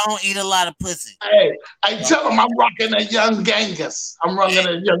 Because I don't eat a lot of pussy. Hey, I tell him I'm rocking a young Genghis. I'm rocking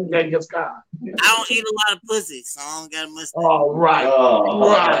a young Genghis Khan. I don't eat a lot of pussy, so I don't got a mustache. Oh, right.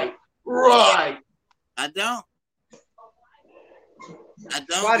 I don't.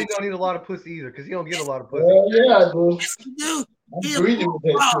 Scotty don't eat a lot of pussy either, because he don't get a lot of pussy. Yeah, I do. Yes, you do. I'm greedy with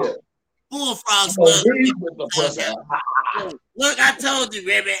that shit. Bullfrogs. With the pussy. Look, I told you,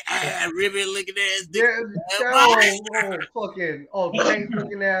 Ribbit. Ribbit looking at his fucking tank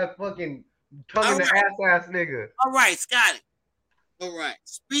looking ass, fucking tongue in the ass nigga. All right, Scotty. All right.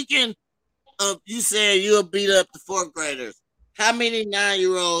 Speaking of, you said you'll beat up the fourth graders. How many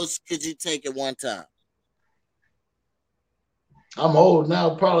 9-year-olds could you take at one time? I'm old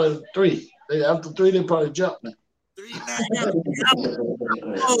now, probably 3. After 3, they probably jump me. 3 I'm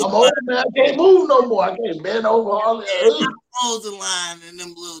old man. I can't move no more. I can't bend over all that. Hold the line and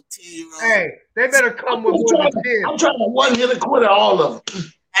them little 10-year-olds. Hey, they better come with more than 10. I'm trying to one-hit a quitter all of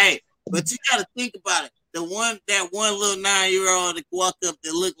them. Hey, but you got to think about it. That one little 9-year-old that walk up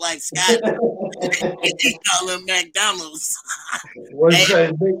that look like Scott, he call him McDonald's. Hey,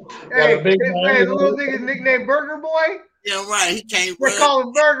 the little nigga's nickname Burger Boy? Yeah, right. He can't run. They call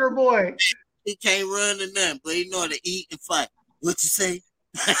him Burger Boy. He can't run or nothing, but he know how to eat and fight. What you say?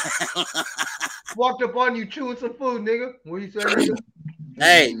 Walked up on you chewing some food, nigga. What you say, nigga?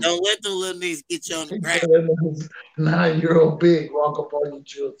 Hey, don't let them little niggas get you on the ground. 9-year-old big walk up on you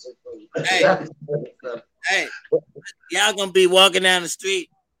chewing some food. Hey, y'all gonna be walking down the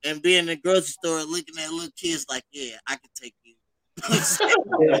street and be in the grocery store looking at little kids like, yeah, I can take you.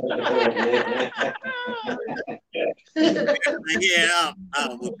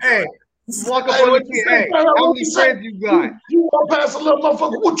 Hey, walk up on the kid. Hey, how many friends you got? You walk past a little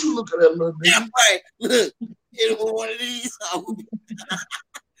motherfucker. What you looking at, little nigga? Yeah, right. Look, hit him with one of these.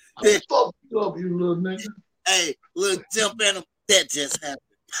 Fuck you up, you little nigga. Hey, look, jump at him. That just happened.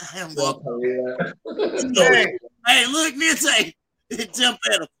 Hey, look, Nite. Jump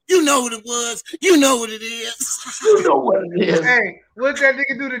at him. You know what it was. You know what it is. You know what it is. Hey, what that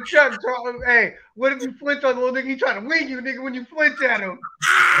nigga do to Chuck? Hey, what if you flinch on the little nigga? He try to wing you, nigga, when you flinch at him.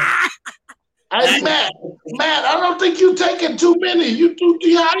 Hey, Matt, I don't think you taking too many. You too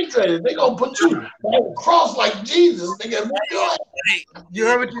dehydrated. They gonna put you across like Jesus, nigga. You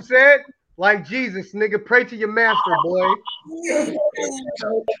heard what you said? Like Jesus, nigga. Pray to your master, boy.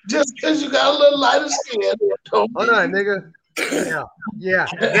 Just because you got a little lighter skin. Hold on, nigga. Yeah,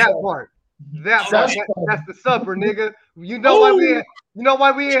 that part. That's the supper, nigga. You know why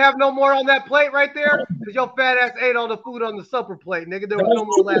we ain't have no more on that plate right there? Because your fat ass ate all the food on the supper plate, nigga. There was no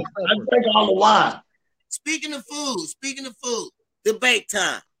more last supper. I drank all the wine. Speaking of food, debate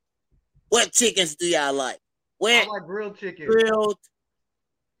time. What chickens do y'all like? I like grilled chicken. Grilled,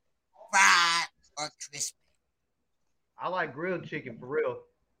 fried, or crispy? I like grilled chicken for real.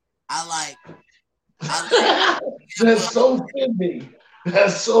 I like That's so fitting.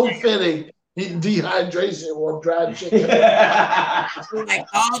 That's so fitting. Dehydration or dry chicken. Like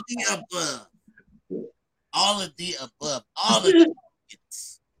all the above. All of the above. All of the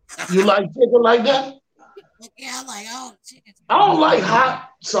chickens. You like chicken like that? Yeah, I like all the chickens. I don't like hot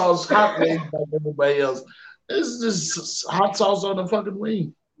sauce, hot wings like everybody else. This is just hot sauce on the fucking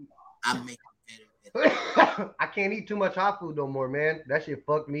wing. I make it better. I can't eat too much hot food no more, man. That shit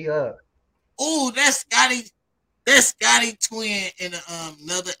fucked me up. Oh, that's Scotty. That's Scotty twin in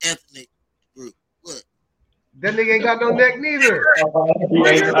another ethnic group. Look. That nigga ain't got no neck neither.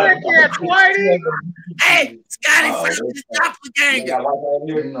 Where's your neck at, Whitey? Hey, Scotty from the doppelganger.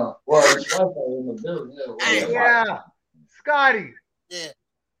 Yeah, Scotty. Yeah.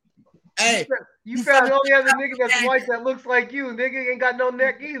 Hey. You found the only other nigga that's white that looks like you. Nigga ain't got no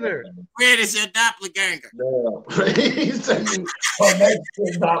neck either. Red is your doppelganger. Yeah. He's saying,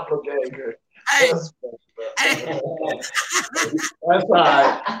 next doppelganger. Hey. That's all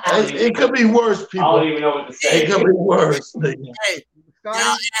right. It could be worse, people. I don't even know what to say. It could be worse. Hey,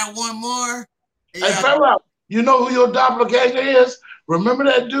 y'all add one more. Hey, fella, you know who your doppelganger is? Remember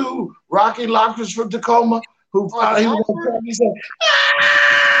that dude, Rocky Lockridge from Tacoma, who he said,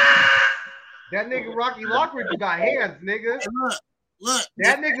 that nigga Rocky Lockridge got hands, nigga. Hey, look.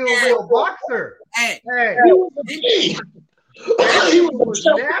 That nigga a real boxer. Hey. He was a king. He was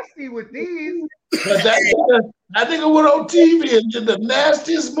nasty with these. But that nigga went on TV and did the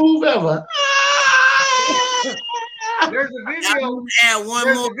nastiest move ever. There's a video.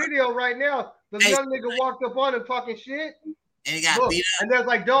 There's a video right now. The young nigga walked up on him talking shit. And he got beat up. And there's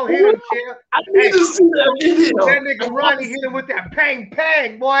like, don't hit him, champ. I need to see that video. That nigga Ronnie hit him with that bang,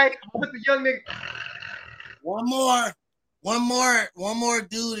 boy. With the young nigga. One more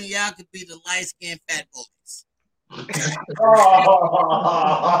dude, and y'all could be the light-skinned fat boys.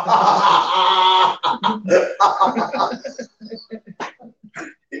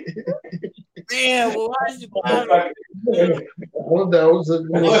 Man, well, why did you that was a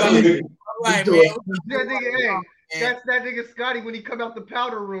good all right, man. That's that nigga Scotty when he come out the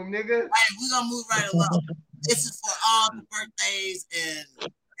powder room, nigga. Hey, we're gonna move right along. This is for all the birthdays and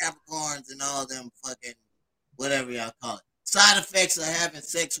Capricorns and all them fucking whatever y'all call it. Side effects of having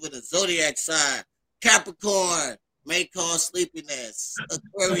sex with a zodiac sign. Capricorn may cause sleepiness.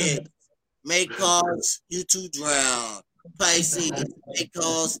 Aquarius may cause you to drown. Pisces may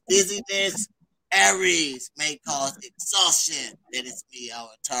cause dizziness. Aries may cause exhaustion. That is me. I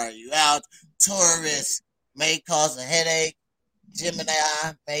will tire you out. Taurus may cause a headache. Gemini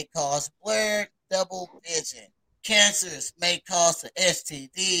may cause blurred double vision. Cancers may cause an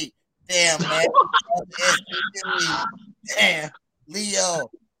STD. Damn, man. STD. Damn.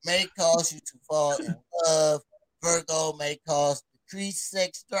 Leo may cause you to fall in love. Virgo may cause decreased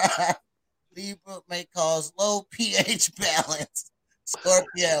sex drive. Libra may cause low pH balance.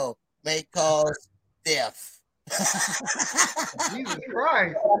 Scorpio may cause death. Jesus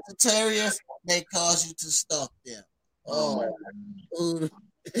Christ. Sagittarius may cause you to stalk them. Oh,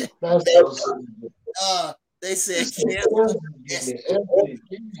 they said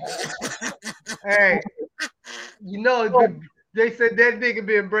hey, you know, they said that nigga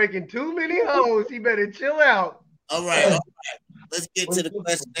been breaking too many hoes. He better chill out. All right. Let's get to the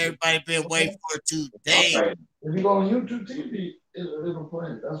question everybody been waiting for today. If you go on YouTube TV, it'll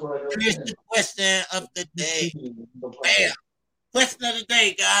play. That's what I got. Here's the question of the day. Bam. Question of the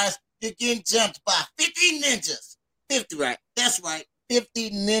day, guys. You're getting jumped by 50 ninjas. 50, right? That's right.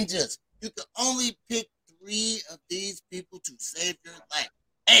 50 ninjas. You can only pick 3 of these people to save your life.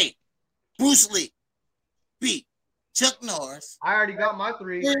 A. Bruce Lee. B. Chuck Norris. I already got my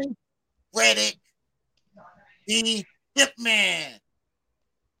 3. Riddick. D. Hitman.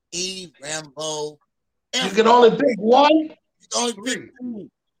 E. Rambo. You can only pick one? Only pick 3.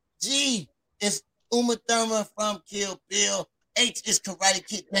 G is Uma Thurman from Kill Bill. H is Karate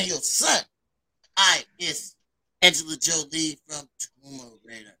Kid Daniel's son. I is Angela Jolie from Tomb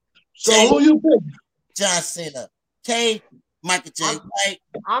Raider. So J, who you pick? John Cena. K, Michael J. White.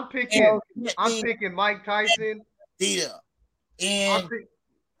 I'm picking Mike Tyson. Dita. And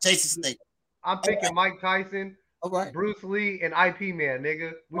Jason Statham. I'm picking Mike Tyson. All right. Bruce Lee and IP Man,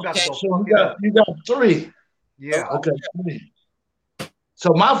 nigga. We got to go so fuck it up. You got 3. Yeah. Okay.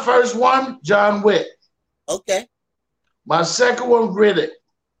 So my first one, John Wick. Okay. My second one, Riddick.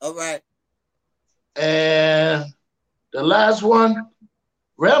 All right. And the last one,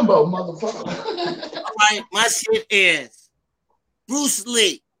 Rambo, motherfucker. All right. My shit is Bruce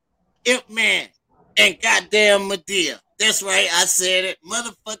Lee, Ip Man, and goddamn Madea. That's right. I said it.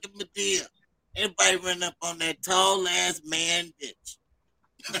 Motherfucking Madea. Everybody running up on that tall ass man bitch.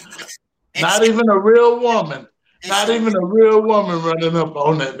 Not even a real woman. Not even a real woman running up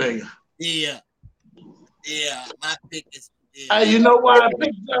on that nigga. Yeah. Yeah. My pick is. Yeah. Hey, you know why I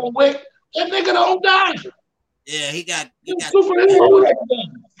picked John Wick? That nigga don't die. Yeah, he got superhero.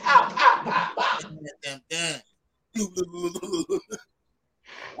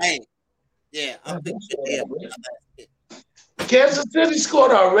 Hey, yeah, I'm picking him. Kansas City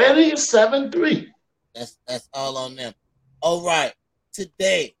scored already 7-3. That's all on them. All right.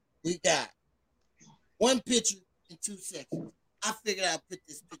 Today we got one picture in 2 sections. I figured I'd put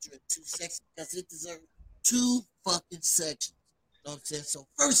this picture in 2 sections because it deserves 2 fucking sections. You know what I'm saying? So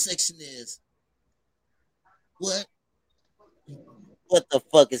first section is what the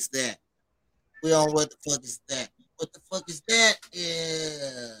fuck is that? We on what the fuck is that? What the fuck is that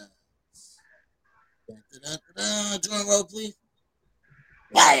is drum roll, please.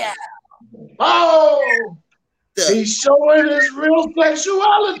 Fire! Oh! He's showing his real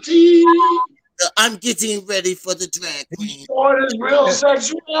sexuality. I'm getting ready for the drag queen. He's showing his real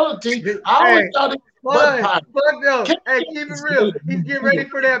sexuality. I always thought he was Hey, keep it real. He's getting ready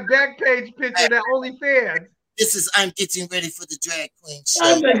for that back page picture, that OnlyFans. This is I'm getting ready for the drag queen show.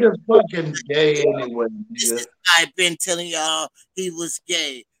 That nigga's fucking gay anyway. I've been telling y'all he was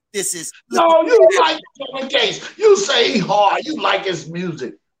gay. This is no, you like Kevin Gates. You say he hard. You like his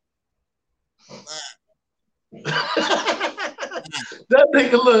music. That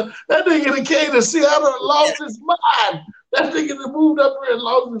nigga that came to Seattle and lost his mind. That nigga that moved up here and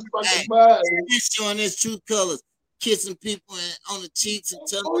lost his fucking mind. He's showing his true colors, kissing people on the cheeks and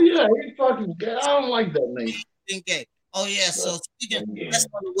telling. Oh yeah, he's fucking gay. I don't like that nigga. He's gay. Oh yeah. So speaking, that's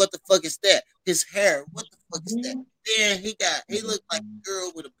what the fuck is that? His hair. What the fuck is that? Then he looked like a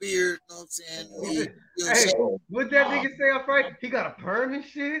girl with a beard. You know what I'm saying? Hey, what that nigga say up right? He got a perm and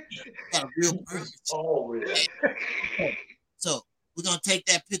shit. Got a real perm. Oh really? So we're gonna take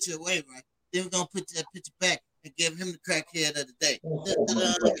that picture away, right? Then we're gonna put that picture back and give him the crackhead of the day.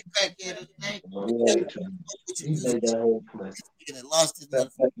 The crackhead of the day. He lost his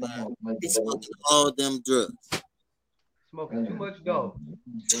motherfucking mind. He's smoking all them drugs. Smoking too much dope.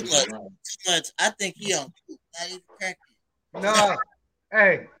 Too much. I think he on not even crackhead. Nah.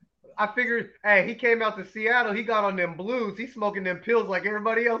 Hey, I figured, he came out to Seattle. He got on them blues. He's smoking them pills like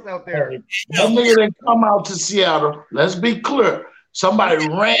everybody else out there. That nigga didn't come out to Seattle. Let's be clear. Somebody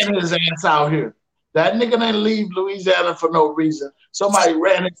ran his ass out here. That nigga didn't leave Louisiana for no reason. Somebody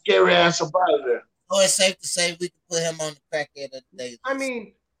ran his scary ass up out of there. Oh, it's safe to say we can put him on the crackhead of the day. I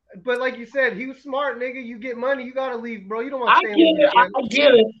mean, but like you said, he was smart, nigga. You get money, you gotta leave, bro. You don't want to stay. I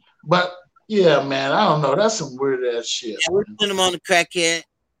get it. But yeah, man, I don't know. That's some weird ass shit. Yeah, we're putting him on the crackhead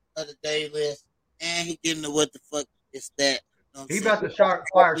of the day list, and he getting the what the fuck is that? You know he about to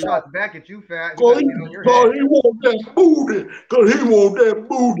fire shots back at you, fat. He want that booty. Cause he want that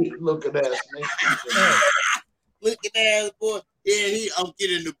booty. Looking ass nigga. Looking ass boy. Yeah, I'm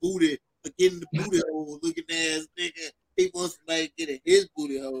getting the booty. Getting the booty hole. Looking ass nigga. He wants somebody to get in his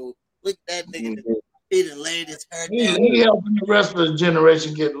booty hole. Look at that nigga. He done laid his hair down. He helping the rest of the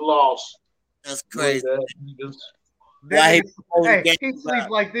generation get lost. That's crazy. He sleeps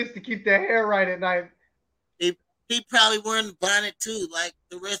like this to keep that hair right at night. He probably wearing the bonnet too, like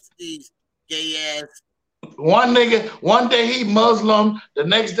the rest of these gay ass. One day he Muslim, the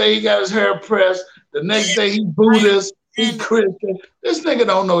next day he got his hair pressed, the next day he Buddhist, he Christian. This nigga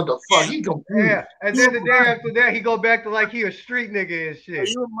don't know what the fuck. He confused. Yeah, and then the day after that, he go back to like he a street nigga and shit.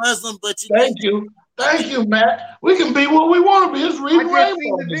 You a Muslim, but you. Thank you, Matt. We can be what we want to be. It's real. I just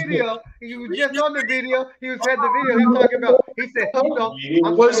seen the video. He was just on the video. He was had the video. He was talking about. He said,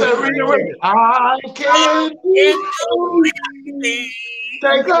 "What's that? I can't be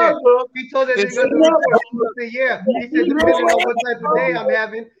He told that nigga, he said, yeah. He said, depending on what type of day I'm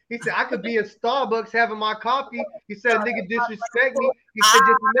having, he said, I could be in Starbucks having my coffee. He said, nigga disrespect me. He said,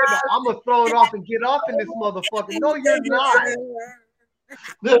 just remember, I'm going to throw it off and get off in this motherfucker. No, you're not.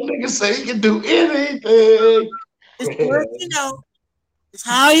 That nigga say he can do anything. It's what you know. It's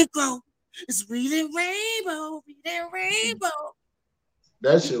how you grow. It's reading rainbow.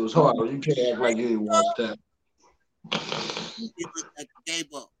 That shit was hard. You can't act like you didn't watch that. He looked like a gay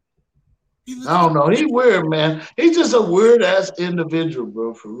boy. I don't know. He weird, man. He's just a weird ass individual,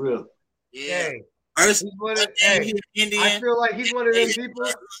 bro. For real. Yeah. I feel like he's one of them people,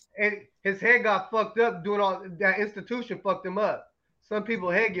 and his head got fucked up doing all that. Institution fucked him up. Some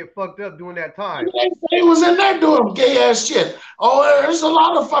people's head get fucked up during that time. He was in there doing gay ass shit. Oh, there's a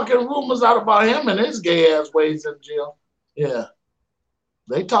lot of fucking rumors out about him and his gay ass ways in jail. Yeah.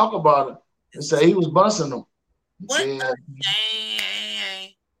 They talk about it. They say he was busting them. What? Yeah.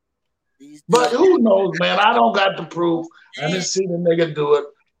 But who knows, man? I don't got the proof. I didn't see the nigga do it.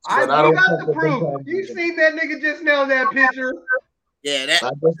 I don't got the proof. You see that nigga just now in that picture? Yeah,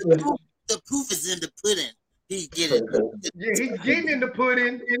 the proof is in the pudding. He's getting he's getting in the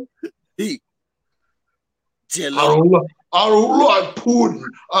pudding. I don't like pudding.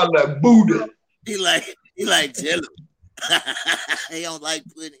 I like Buddha. He like Jello. He don't like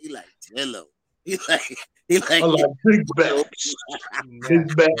pudding. He like Jello. He like I like big backs.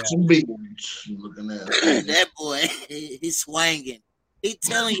 Big backs and beans. Looking at that boy, he's swinging. He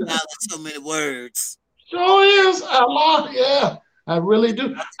telling you out so many words. Sure is. Yeah. I really do.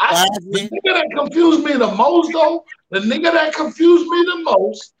 The nigga that confused me the most, though,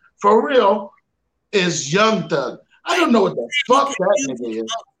 for real, is Young Thug. I don't know what the fuck that nigga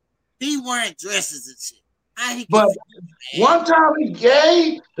is. He wearing dresses and shit. But one time he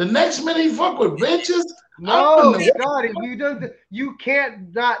gay, the next minute he fuck with bitches. No, Scotty, you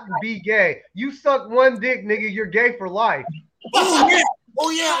can't not be gay. You suck one dick, nigga, you're gay for life. Oh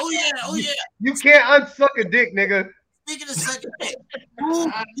yeah. You can't unsuck a dick, nigga. Speaking of such a dick, who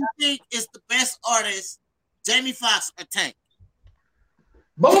you think is the best artist, Jamie Foxx or Tank?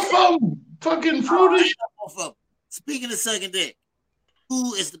 Both of them fucking fruity. Both of them. Speaking of sucking dick,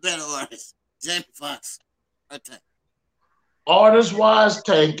 who is the better artist, Jamie Foxx or Tank? Artist-wise,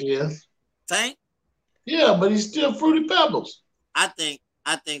 Tank is. Tank? Yeah, but he's still Fruity Pebbles. I think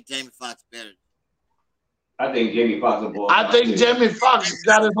Jamie Foxx better. I think Jamie Foxx is I think Jamie Foxx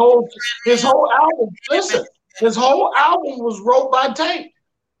got his whole album. Listen, his whole album was wrote by Tank.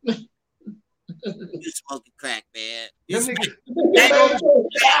 You smoking crack, man. Them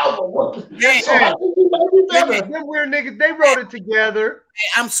weird niggas, they wrote it together. Hey,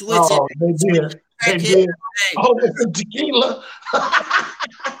 I'm switching. Oh, they did. Oh, it's tequila.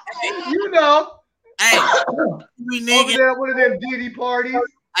 You know. Hey, over there, one of them Diddy parties.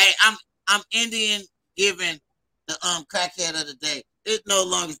 Hey, I'm Indian giving the crackhead of the day. It no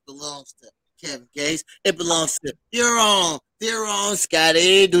longer belongs to Kevin Gates. It belongs to your own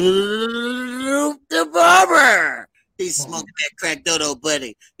Scotty the barber. He's smoking that crack dodo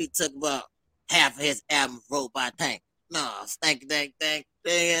buddy. He took about half of his album wrote by Tank. No, stank. No.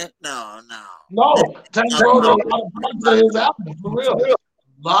 Tank wrote a lot of parts of his album, for real. A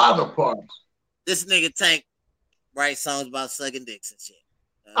lot of parts. This nigga Tank writes songs about sucking dicks and shit.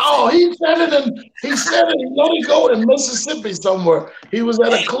 Oh, he said it. He let it go in Mississippi somewhere. He was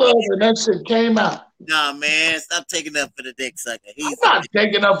at a club and that shit came out. Nah, man, stop taking up for the dick sucker. I'm not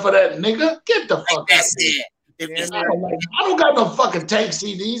taking up for that nigga. Get the fuck out of here. I don't got no fucking Tank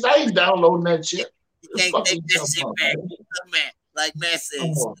CDs. I ain't downloading that shit. You can't take that shit back. Man, like Matt says,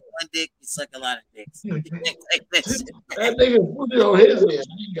 one dick, you suck a lot of dicks. You can't take that shit back. That nigga put it on his head.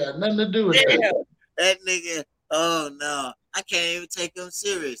 He got nothing to do with that. That nigga, oh no, I can't even take him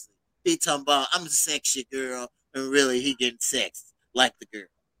seriously. He talking about I'm a sexy girl, and really he getting sex like the girl.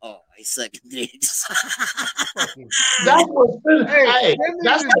 Oh, he sucking dicks. That's what's funny. Hey,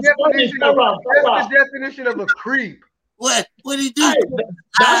 that's the definition of a creep. What he do? Hey,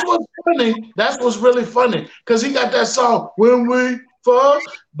 that's what's funny. That's what's really funny. Because he got that song, When We Fuck.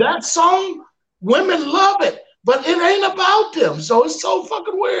 That song, women love it. But it ain't about them. So it's so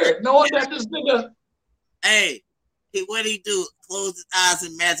fucking weird. Knowing that this nigga. Hey, what he do? Close his eyes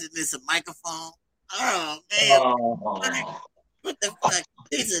and imagine this a microphone? Oh, man. What the fuck?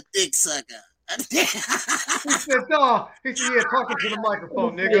 He's a dick sucker. He said, yeah, talking to the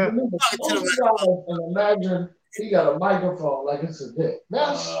microphone, nigga. Imagine he got a microphone like it's a dick.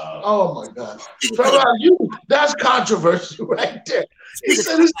 That's oh my god. That's controversy right there. He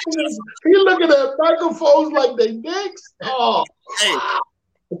said he looking at microphones like they dicks. Oh, hey.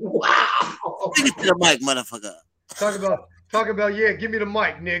 Wow. Speak to the mic, motherfucker. Talking about, yeah, give me the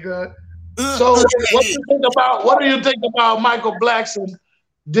mic, nigga. So what do you think about Michael Blackson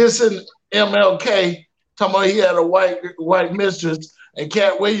dissing MLK, talking about he had a white mistress, and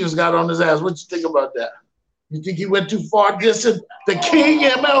Cat Williams got on his ass? What you think about that? You think he went too far dissing the king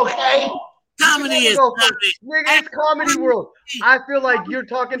MLK? Comedy is comedy. Nigga, it's comedy world. I feel like you're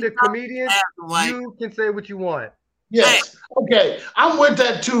talking to comedians. You can say what you want. Yes. Okay. I'm with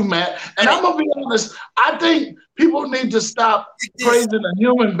that too, Matt. And I'm gonna be honest. I think people need to stop praising a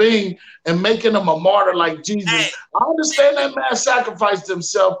human being and making him a martyr like Jesus. I understand that man sacrificed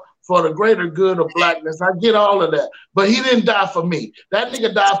himself for the greater good of blackness. I get all of that. But he didn't die for me. That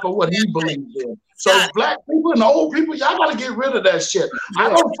nigga died for what he believed in. So black people and old people, y'all gotta get rid of that shit. I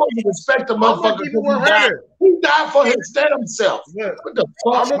don't fucking respect the motherfucker. He died for his damn self. What the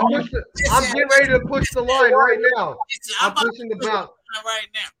fuck? I'm getting ready to push the line right now. I'm pushing the boundaries right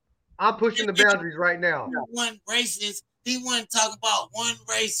now. I'm pushing the boundaries right now. One racist. He wasn't talking about one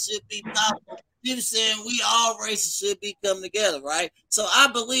race should be popular. He was saying we all races should be come together, right? So I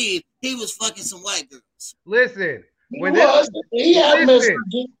believe he was fucking some white girls. Listen,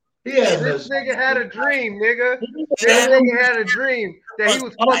 this nigga had a dream, nigga. This nigga had a dream that he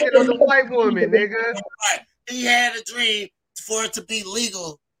was fucking on the white woman, nigga. He had a dream for it to be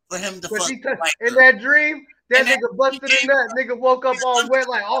legal for him to fuck. In that dream, that nigga busted a nut. Nigga woke up all wet,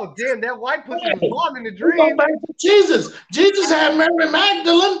 like, oh damn, that white pussy was bomb in the dream. Back to Jesus. Jesus had Mary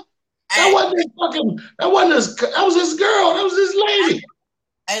Magdalene. That wasn't his fucking. That was his girl. That was his lady.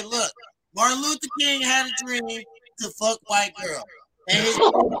 Hey, look, Martin Luther King had a dream to fuck white girl.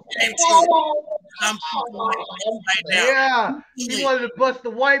 Yeah, he wanted to bust the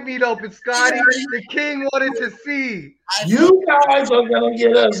white meat open, Scotty. The king wanted to see. You guys are gonna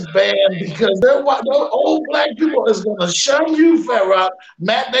get us banned because those old black people is gonna shun you, Farrah.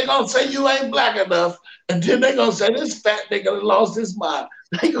 Matt, they're gonna say you ain't black enough, and then they're gonna say this fat nigga lost his mind.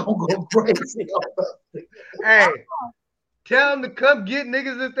 They gonna go crazy. Hey, tell them to come get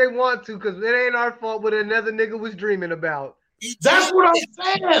niggas if they want to, because it ain't our fault what another nigga was dreaming about. That's what I'm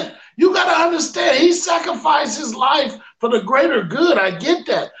saying. You got to understand, he sacrificed his life for the greater good. I get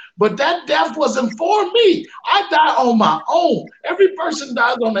that. But that death wasn't for me. I died on my own. Every person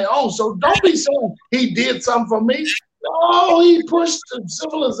dies on their own. So don't be saying he did something for me. No, he pushed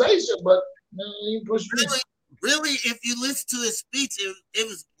civilization, but he pushed me. Really, if you listen to his speech, it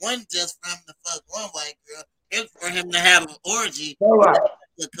was one just for him to fuck one white girl. It was for him to have an orgy. All right.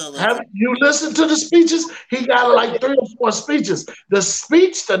 Have you listened to the speeches? He got like 3 or 4 speeches. The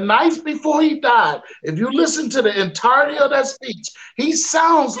speech the night before he died, if you listen to the entirety of that speech, he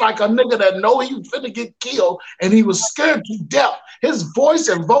sounds like a nigga that know he was finna get killed and he was scared to death. His voice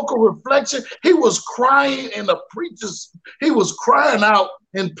and vocal reflection, he was crying in the preachers. He was crying out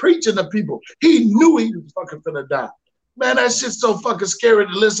and preaching to people. He knew he was fucking finna die. Man, that shit's so fucking scary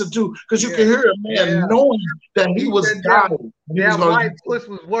to listen to because you can hear a man knowing that he was dying. That white puss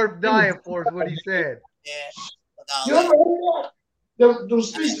was worth dying for, is what he said. Yeah. You ever heard that? The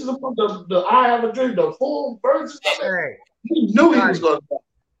speeches about the I Have a Dream, the full version of it? He knew he was going to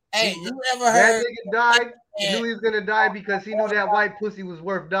die. Hey, you ever heard? That nigga died. He knew he was going to die because he knew that white pussy was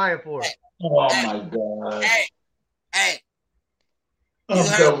worth dying for. Oh, my God. Hey. You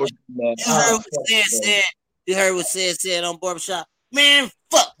heard what said. You heard what said on Barbershop? Man,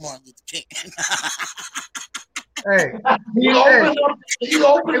 fuck Martin Luther King. Hey, he opened up the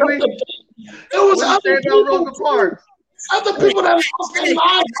thing. It was other people. Rosa Parks. Other people that lost their lives.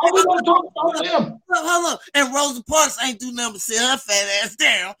 How we gonna talk about them? Hold on. And Rosa Parks ain't do nothing but sit her fat ass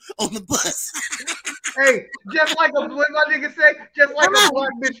down on the bus. Hey, just like what my nigga say, just like a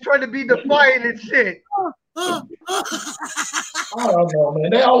black bitch trying to be defiant and shit. I don't know, man.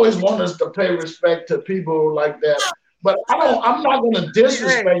 They always want us to pay respect to people like that. But I'm not gonna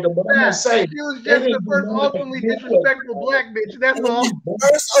disrespect them, but I'm gonna say he was just the first openly disrespectful black bitch. That's all.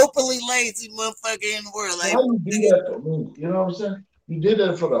 First openly lazy motherfucker in the world. Like, how you do that for me? You know what I'm saying? You did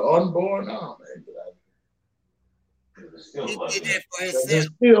that for the unborn? Oh man. He did that for himself. It's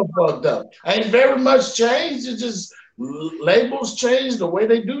still fucked up. Ain't very much changed. It just labels change, the way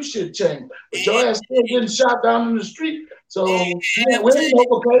they do shit change. But your ass still getting shot down in the street. So we ain't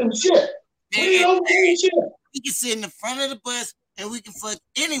overcame shit. We ain't overcame shit. We can sit in the front of the bus and we can fuck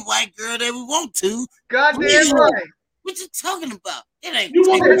any white girl that we want to. Goddamn right. What you talking about? It ain't. You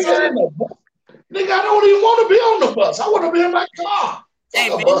want to be on the bus? Nigga, I don't even want to be on the bus. I want to be in my car. Hey,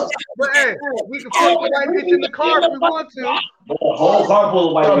 man, but hey, we can fuck the white bitch in the car if we want to. Whole car full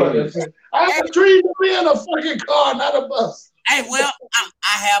of white bitches. I have a dream to be in a fucking car, not a bus. Hey, well,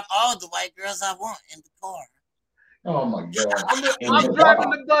 I have all the white girls I want in the car. Oh my God! I'm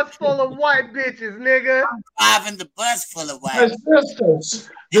driving the bus full of white bitches, nigga. I'm driving the bus full of white.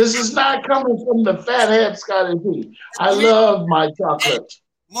 This is not coming from the fathead Scotty P. I love my chocolate.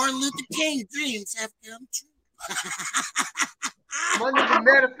 Martin Luther King dreams have come true. My nigga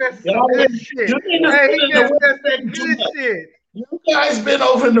manifested some good shit. Hey, he manifested that good shit. You guys been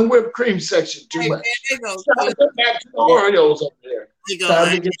over in the whipped cream section too much. Try to get back to the Oreos up there.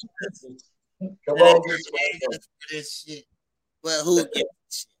 Time to get come on, this shit. Well, who gives a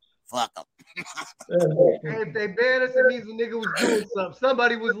shit? Fuck them. Hey, if they banned us, it means the nigga was doing something.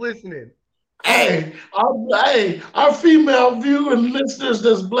 Somebody was listening. Hey, our female viewing listeners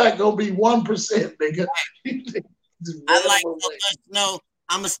that's black gonna be 1%, nigga. I like so much snow.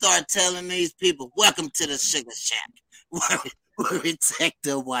 I'm gonna start telling these people, welcome to the Sugar Shack, where we take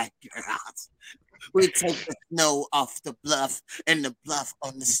the white girls. We take the snow off the bluff and the bluff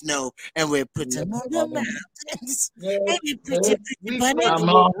on the snow, and we put them on the mountains. And we put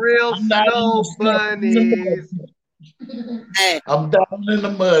real snow bunnies. Hey, I'm down in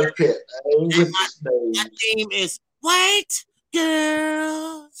the mud pit. My theme is white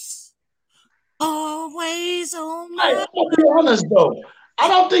girls always on my. I'm gonna be honest though. I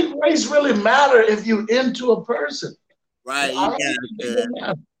don't think race really matter if you into a person. Right,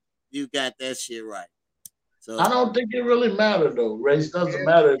 you got that shit right. So I don't think it really matters though. Race doesn't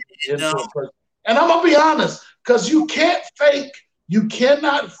matter if you're into a person. And I'm gonna be honest, because you cannot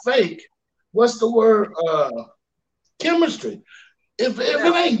fake. What's the word? Chemistry. If it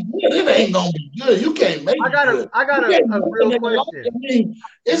ain't good, it ain't gonna be good. You can't make it good. I got a real question. I mean,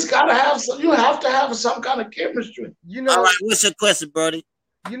 it's gotta have some. You have to have some kind of chemistry. You know. All right, what's your question, Brody?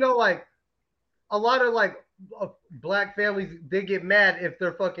 You know, like a lot of like black families, they get mad if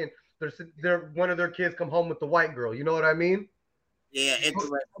they're one of their kids come home with the white girl. You know what I mean? Yeah.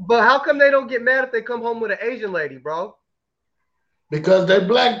 But how come they don't get mad if they come home with an Asian lady, bro? Because they're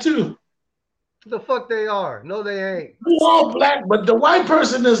black too. The fuck they are? No, they ain't. We're all black, but the white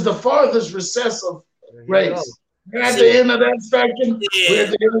person is the farthest recessive race. We're at the end of that spectrum. We're at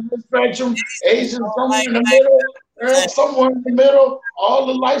the end of the spectrum. Asians somewhere in the middle. Arabs somewhere in the middle. All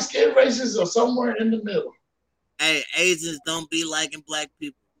the light-skinned races are somewhere in the middle. Hey, Asians don't be liking black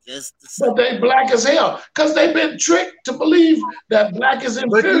people. But they black as hell because they've been tricked to believe that black is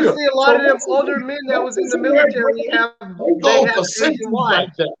inferior. But you see a lot of them older men that was in the military they go for centuries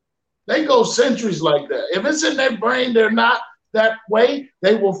like that. They go centuries like that. If it's in their brain, they're not that way.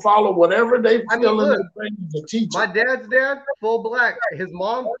 They will follow whatever they feel in their brain to teach. My dad's dad, full black. His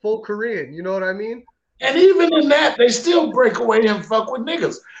mom, full Korean. You know what I mean? And even in that, they still break away and fuck with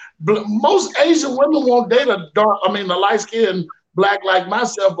niggas. Most Asian women won't date a light-skinned black like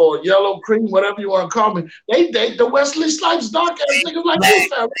myself or yellow, cream, whatever you want to call me. They date the Wesley Snipes dark-ass niggas like you,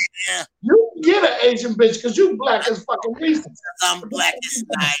 fam. Yeah. You get an Asian bitch because you black as fucking Reese's. I'm black as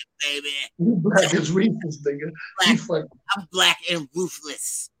Snipes, baby. You black as Reese's, nigga. I'm black and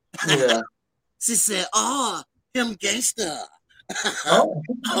ruthless. Yeah. She said, "Oh, him gangster. Oh,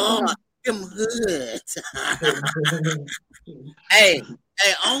 him hood." Hey,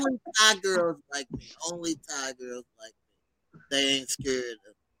 only Thai girls like me. Only Thai girls like me. They ain't scared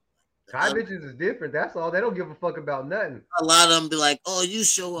of Thai bitches is different. That's all. They don't give a fuck about nothing. A lot of them be like, "Oh, you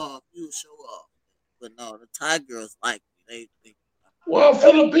show off. But no, the Thai girls like me. Well,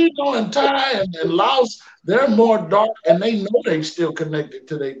 Filipino and Thai and Laos, they're more dark, and they know they still connected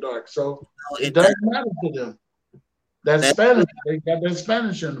to their dark, so it doesn't matter to them. That's Spanish. They got that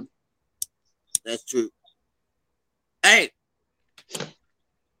Spanish in them. That's true. Hey,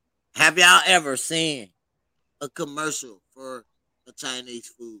 have y'all ever seen a commercial for a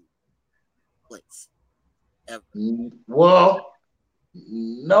Chinese food place? Ever? Well,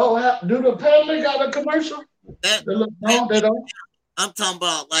 no. Do the Pele got a commercial? No, they don't. I'm talking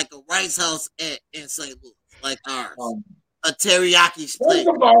about like a Rice House in St. Louis, like ours. A teriyaki place. First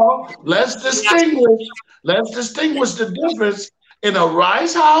of all, let's distinguish the difference in a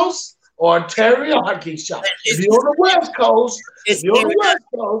Rice House or a teriyaki shop. If you're on the West Coast,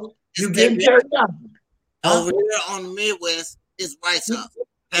 you get teriyaki. Over here on the Midwest, it's Rice House.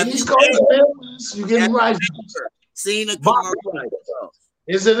 East Coast Midwest, you get Rice House. Seen a commercial?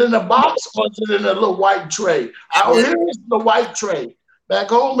 Is it in a box or is it in a little white tray? Out here is the white tray. Back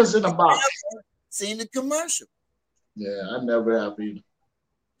home is in a box. Seen the commercial? Yeah, I never have either.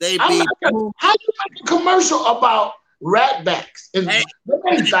 How do you make a commercial about rat backs? And that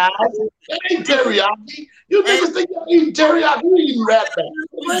ain't thighs. That ain't teriyaki. You niggas think you're eating teriyaki, you eating rat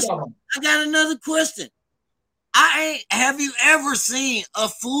backs. I got another question. Have you ever seen a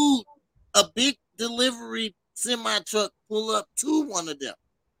big delivery semi truck pull up to one of them?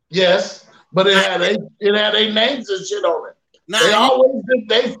 Yes. But it had their names and shit on it. They always get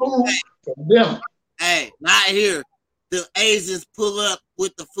their food from them. Hey, not here. The Asians pull up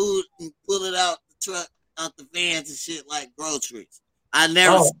with the food and pull it out the truck, out the vans and shit like groceries. I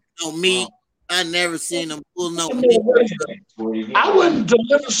never seen no meat. I never seen them pull no meat. I wouldn't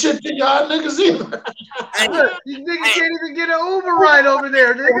deliver shit to y'all niggas either. Hey, these niggas can't even get an Uber ride over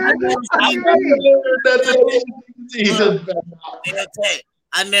there, nigga.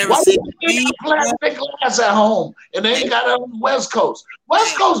 I never seen plastic glass at home, and they ain't got it on the West Coast.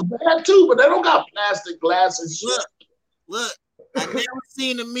 West Coast bad too, but they don't got plastic glass and shit. Look, I never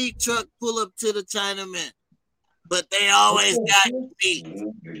seen a meat truck pull up to the Chinaman, but they always got meat.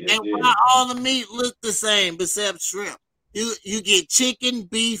 And why all the meat look the same except shrimp? You get chicken,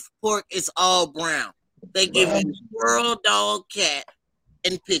 beef, pork. It's all brown. They give you squirrel, dog, cat,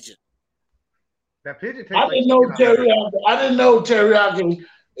 and pigeon. That pigeon tastes I didn't know teriyaki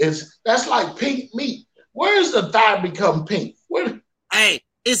that's like pink meat. Where does the thigh become pink? Hey,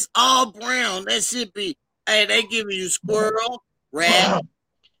 it's all brown. That should be. Hey, they give you squirrel, rat,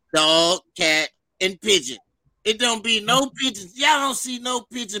 dog, cat, and pigeon. It don't be no pigeons. Y'all don't see no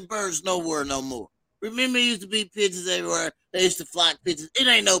pigeon birds nowhere no more. Remember, it used to be pigeons everywhere. They used to flock pigeons. It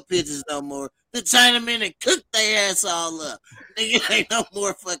ain't no pigeons no more. The Chinamen and cook their ass all up. It ain't no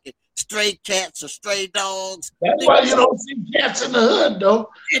more fucking stray cats or stray dogs. That's why you don't see cats in the hood, though.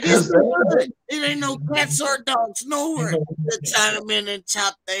 It is the hood. It ain't no cats or dogs nowhere. The Chinamen and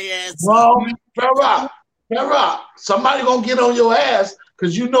chop their ass up. Well, somebody gonna get on your ass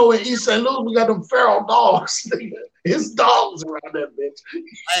because you know in East St. Louis we got them feral dogs. His dogs around that bitch.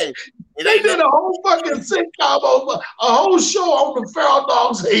 Hey, they did a whole fucking sitcom over a whole show on the feral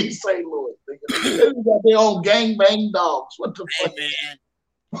dogs in East St. Louis. They got their own gangbang dogs. What the fuck? Man.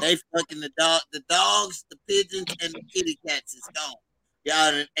 They fucking the dogs, the pigeons, and the kitty cats is gone.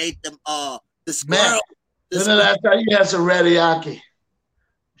 Y'all done ate them all. The squirrel. That's how you had some teriyaki.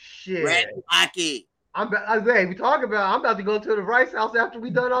 Shit. Teriyaki. I'm about to go to the Rice House after we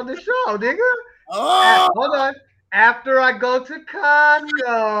done on this show, nigga. Hold on. After I go to Costco.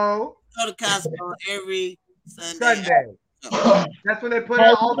 Go to Costco every Sunday. That's when they put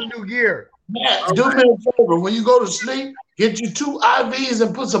out all the new gear. Matt, do me a favor. When you go to sleep, get you 2 IVs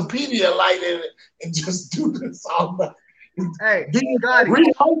and put some Pedialyte in it and just do this all night. Hey, Scotty.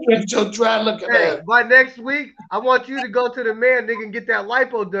 By next week, I want you to go to the man, nigga, and get that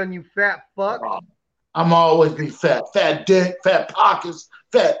lipo done, you fat fuck. I'm always be fat. Fat dick, fat pockets,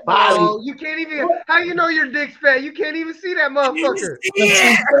 fat body. Oh, you can't even. How you know your dick's fat? You can't even see that motherfucker.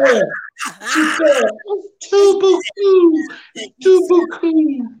 She said, Tubuku.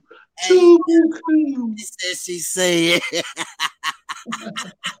 She said.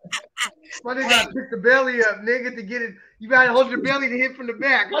 My nigga gotta pick the belly up, nigga, to get it. You gotta hold your belly to hit from the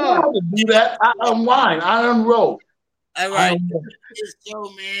back. I know how to do that. I unwind. I unroll. All right. This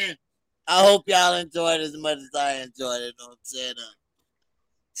show, man. I hope y'all enjoyed it as much as I enjoyed it. I'm saying,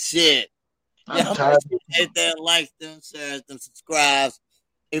 shit. I'm tired. Hit that, like them, shares them, subscribes.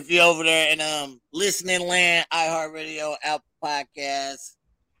 If you're over there in listening land, iHeartRadio, Apple Podcasts,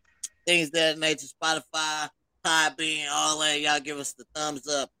 things of that nature, Spotify, Podbean, all that, y'all give us the thumbs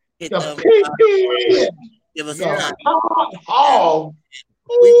up. Hit them. Give us a thumbs up.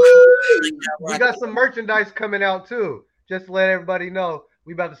 We got some merchandise coming out too. Just to let everybody know.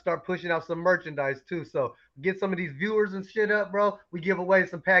 We about to start pushing out some merchandise too. So get some of these viewers and shit up, bro. We give away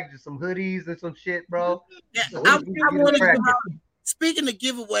some packages, some hoodies and some shit, bro. Yeah, speaking of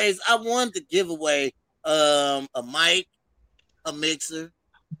giveaways, I wanted to give away a mic, a mixer,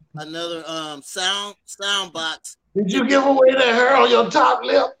 another sound box. Did you give away that hair on your top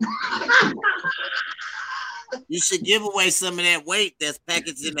lip? You should give away some of that weight that's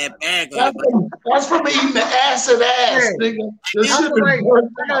packaged in that bag. That's from eating the acid ass, nigga. I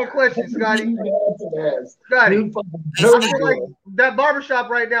got a question, Scotty. Scotty, like that barbershop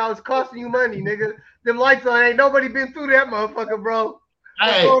right now is costing you money, nigga. Them lights on, ain't nobody been through that motherfucker, bro.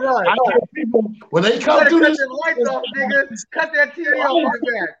 Hey, people, when they come through this, lights off, nigga. Cut that TV off in the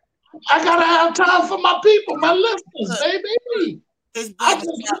back. I gotta have time for my people, my listeners, baby. I just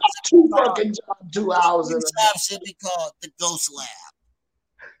got 2 fucking jobs, 2 hours. This job should be called the Ghost Lab.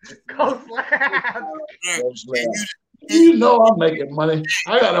 Ghost Lab. You know I'm making money.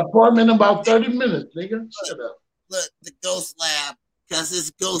 I got an appointment in about 30 minutes, nigga. Shut up. Look, the Ghost Lab, because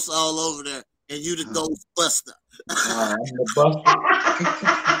there's ghosts all over there, and you the Ghost Buster. I'm the buster.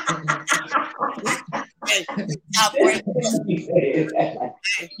 Hey, top rank customer. Hey,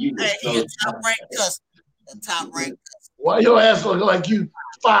 top rank customer. Top rank customer. Why your ass look like you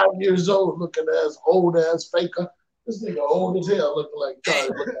 5 years old, looking ass old ass faker? This nigga old as hell, looking like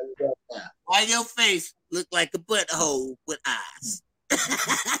Charlie. Why your face look like a butthole with eyes?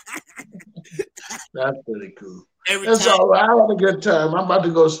 That's pretty cool. That's all right. I had a good time. I'm about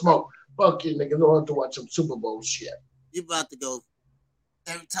to go smoke. Fuck you, nigga. Don't have to watch some Super Bowl shit. You about to go.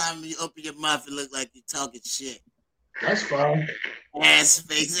 Every time you open your mouth, it look like you talking shit. That's fine. Ass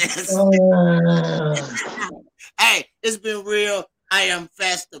face. Hey, it's been real. I am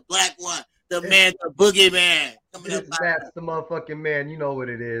Fast the Black One, the man, the boogeyman. Coming up. That's the motherfucking man. You know what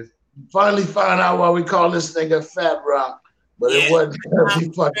it is. Finally found out why we call this nigga Fat Rock. But it wasn't because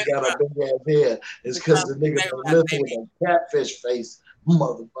he fucking got a big ass head. It's because the nigga was living with a catfish face,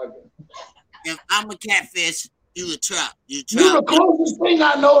 motherfucker. If I'm a catfish, you a trout. You the closest thing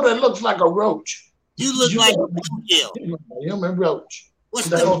I know that looks like a roach. You look like a bluegill. Human roach. What's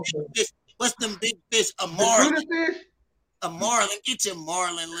them big fish? A marlin. A marlin. Get your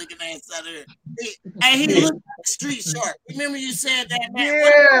marlin looking ass out of here. Hey, he looks like Street Shark. Remember you said that, man?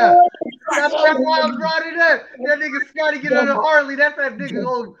 Yeah. That's why I brought it up. That nigga Scotty get on a Harley. That's that nigga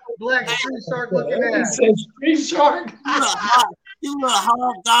old black Street Shark looking ass. Street Shark. You little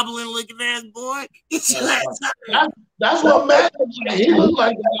hobgoblin looking ass boy. That's what man. He looked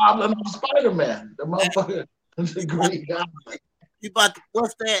like the goblin of Spider-Man. The motherfucker. The great goblin. You about to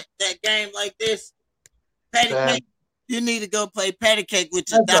what's that game like this? Patty cake. You need to go play patty cake with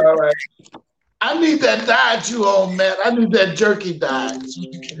your dad. All right. I need that diet you on, man. I need that jerky diet so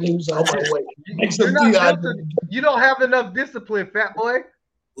you can lose all my weight. You don't have enough discipline, fat boy.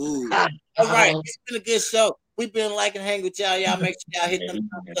 Ooh. All right. It's been a good show. We've been liking hang with y'all. Y'all make sure y'all hit them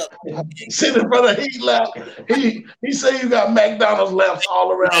thumbs up. See the brother, he left. He say you got McDonald's lamps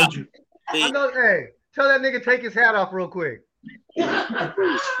all around you. I know. Hey, tell that nigga take his hat off real quick. Where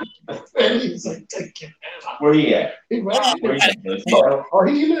he at? He live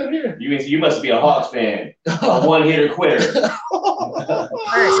here. You must be a Hawks fan. A one-hitter quitter. Hey,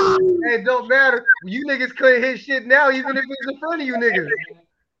 it don't matter. You niggas couldn't hit shit now, even if it's in front of you niggas.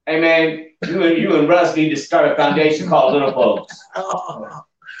 Hey man, you and Russ need to start a foundation called Little Folks.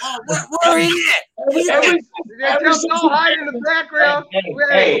 Where he at? Don't hide in the background.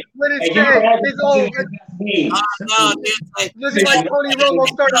 Hey, when it's his old. Looking like Tony Romo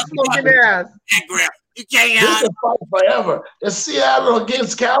started smoking ass. You can't hide. It's a fight forever. It's Seattle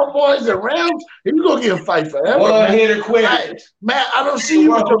against Cowboys and Rams. You gonna get a fight forever. One hitter quitter. Hey, man, I don't see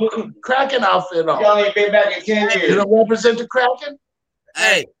you with the Kraken outfit on. Y'all ain't been back in 10 years. You don't represent the Kraken?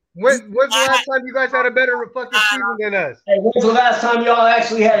 Hey. When's the last time you guys had a better fucking season than us? Hey, when's the last time y'all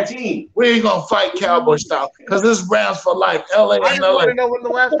actually had a team? We ain't gonna fight Cowboy style because this is Browns for life. LA and LA. I just want to know when the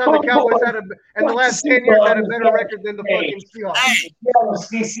last time the Cowboys had in the last 10 years had a better record than the fucking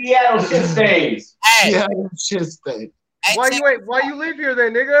Seahawks. Seattle shit stains. Seattle shit stains. Why you live here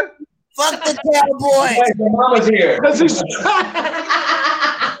then, nigga? Fuck the Cowboys. My mama's here.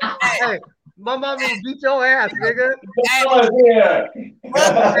 Hey. My mom will beat your ass, nigga. Hey,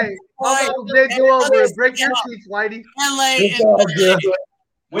 Mama will bend you over and break your teeth, Whitey. LA.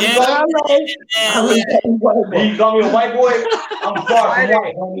 When you call me a white boy, I'm far from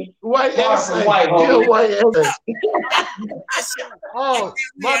white, homie. White far ass. From white, homie. White ass. Oh,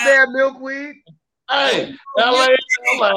 my bad, milkweed. Hey, LA.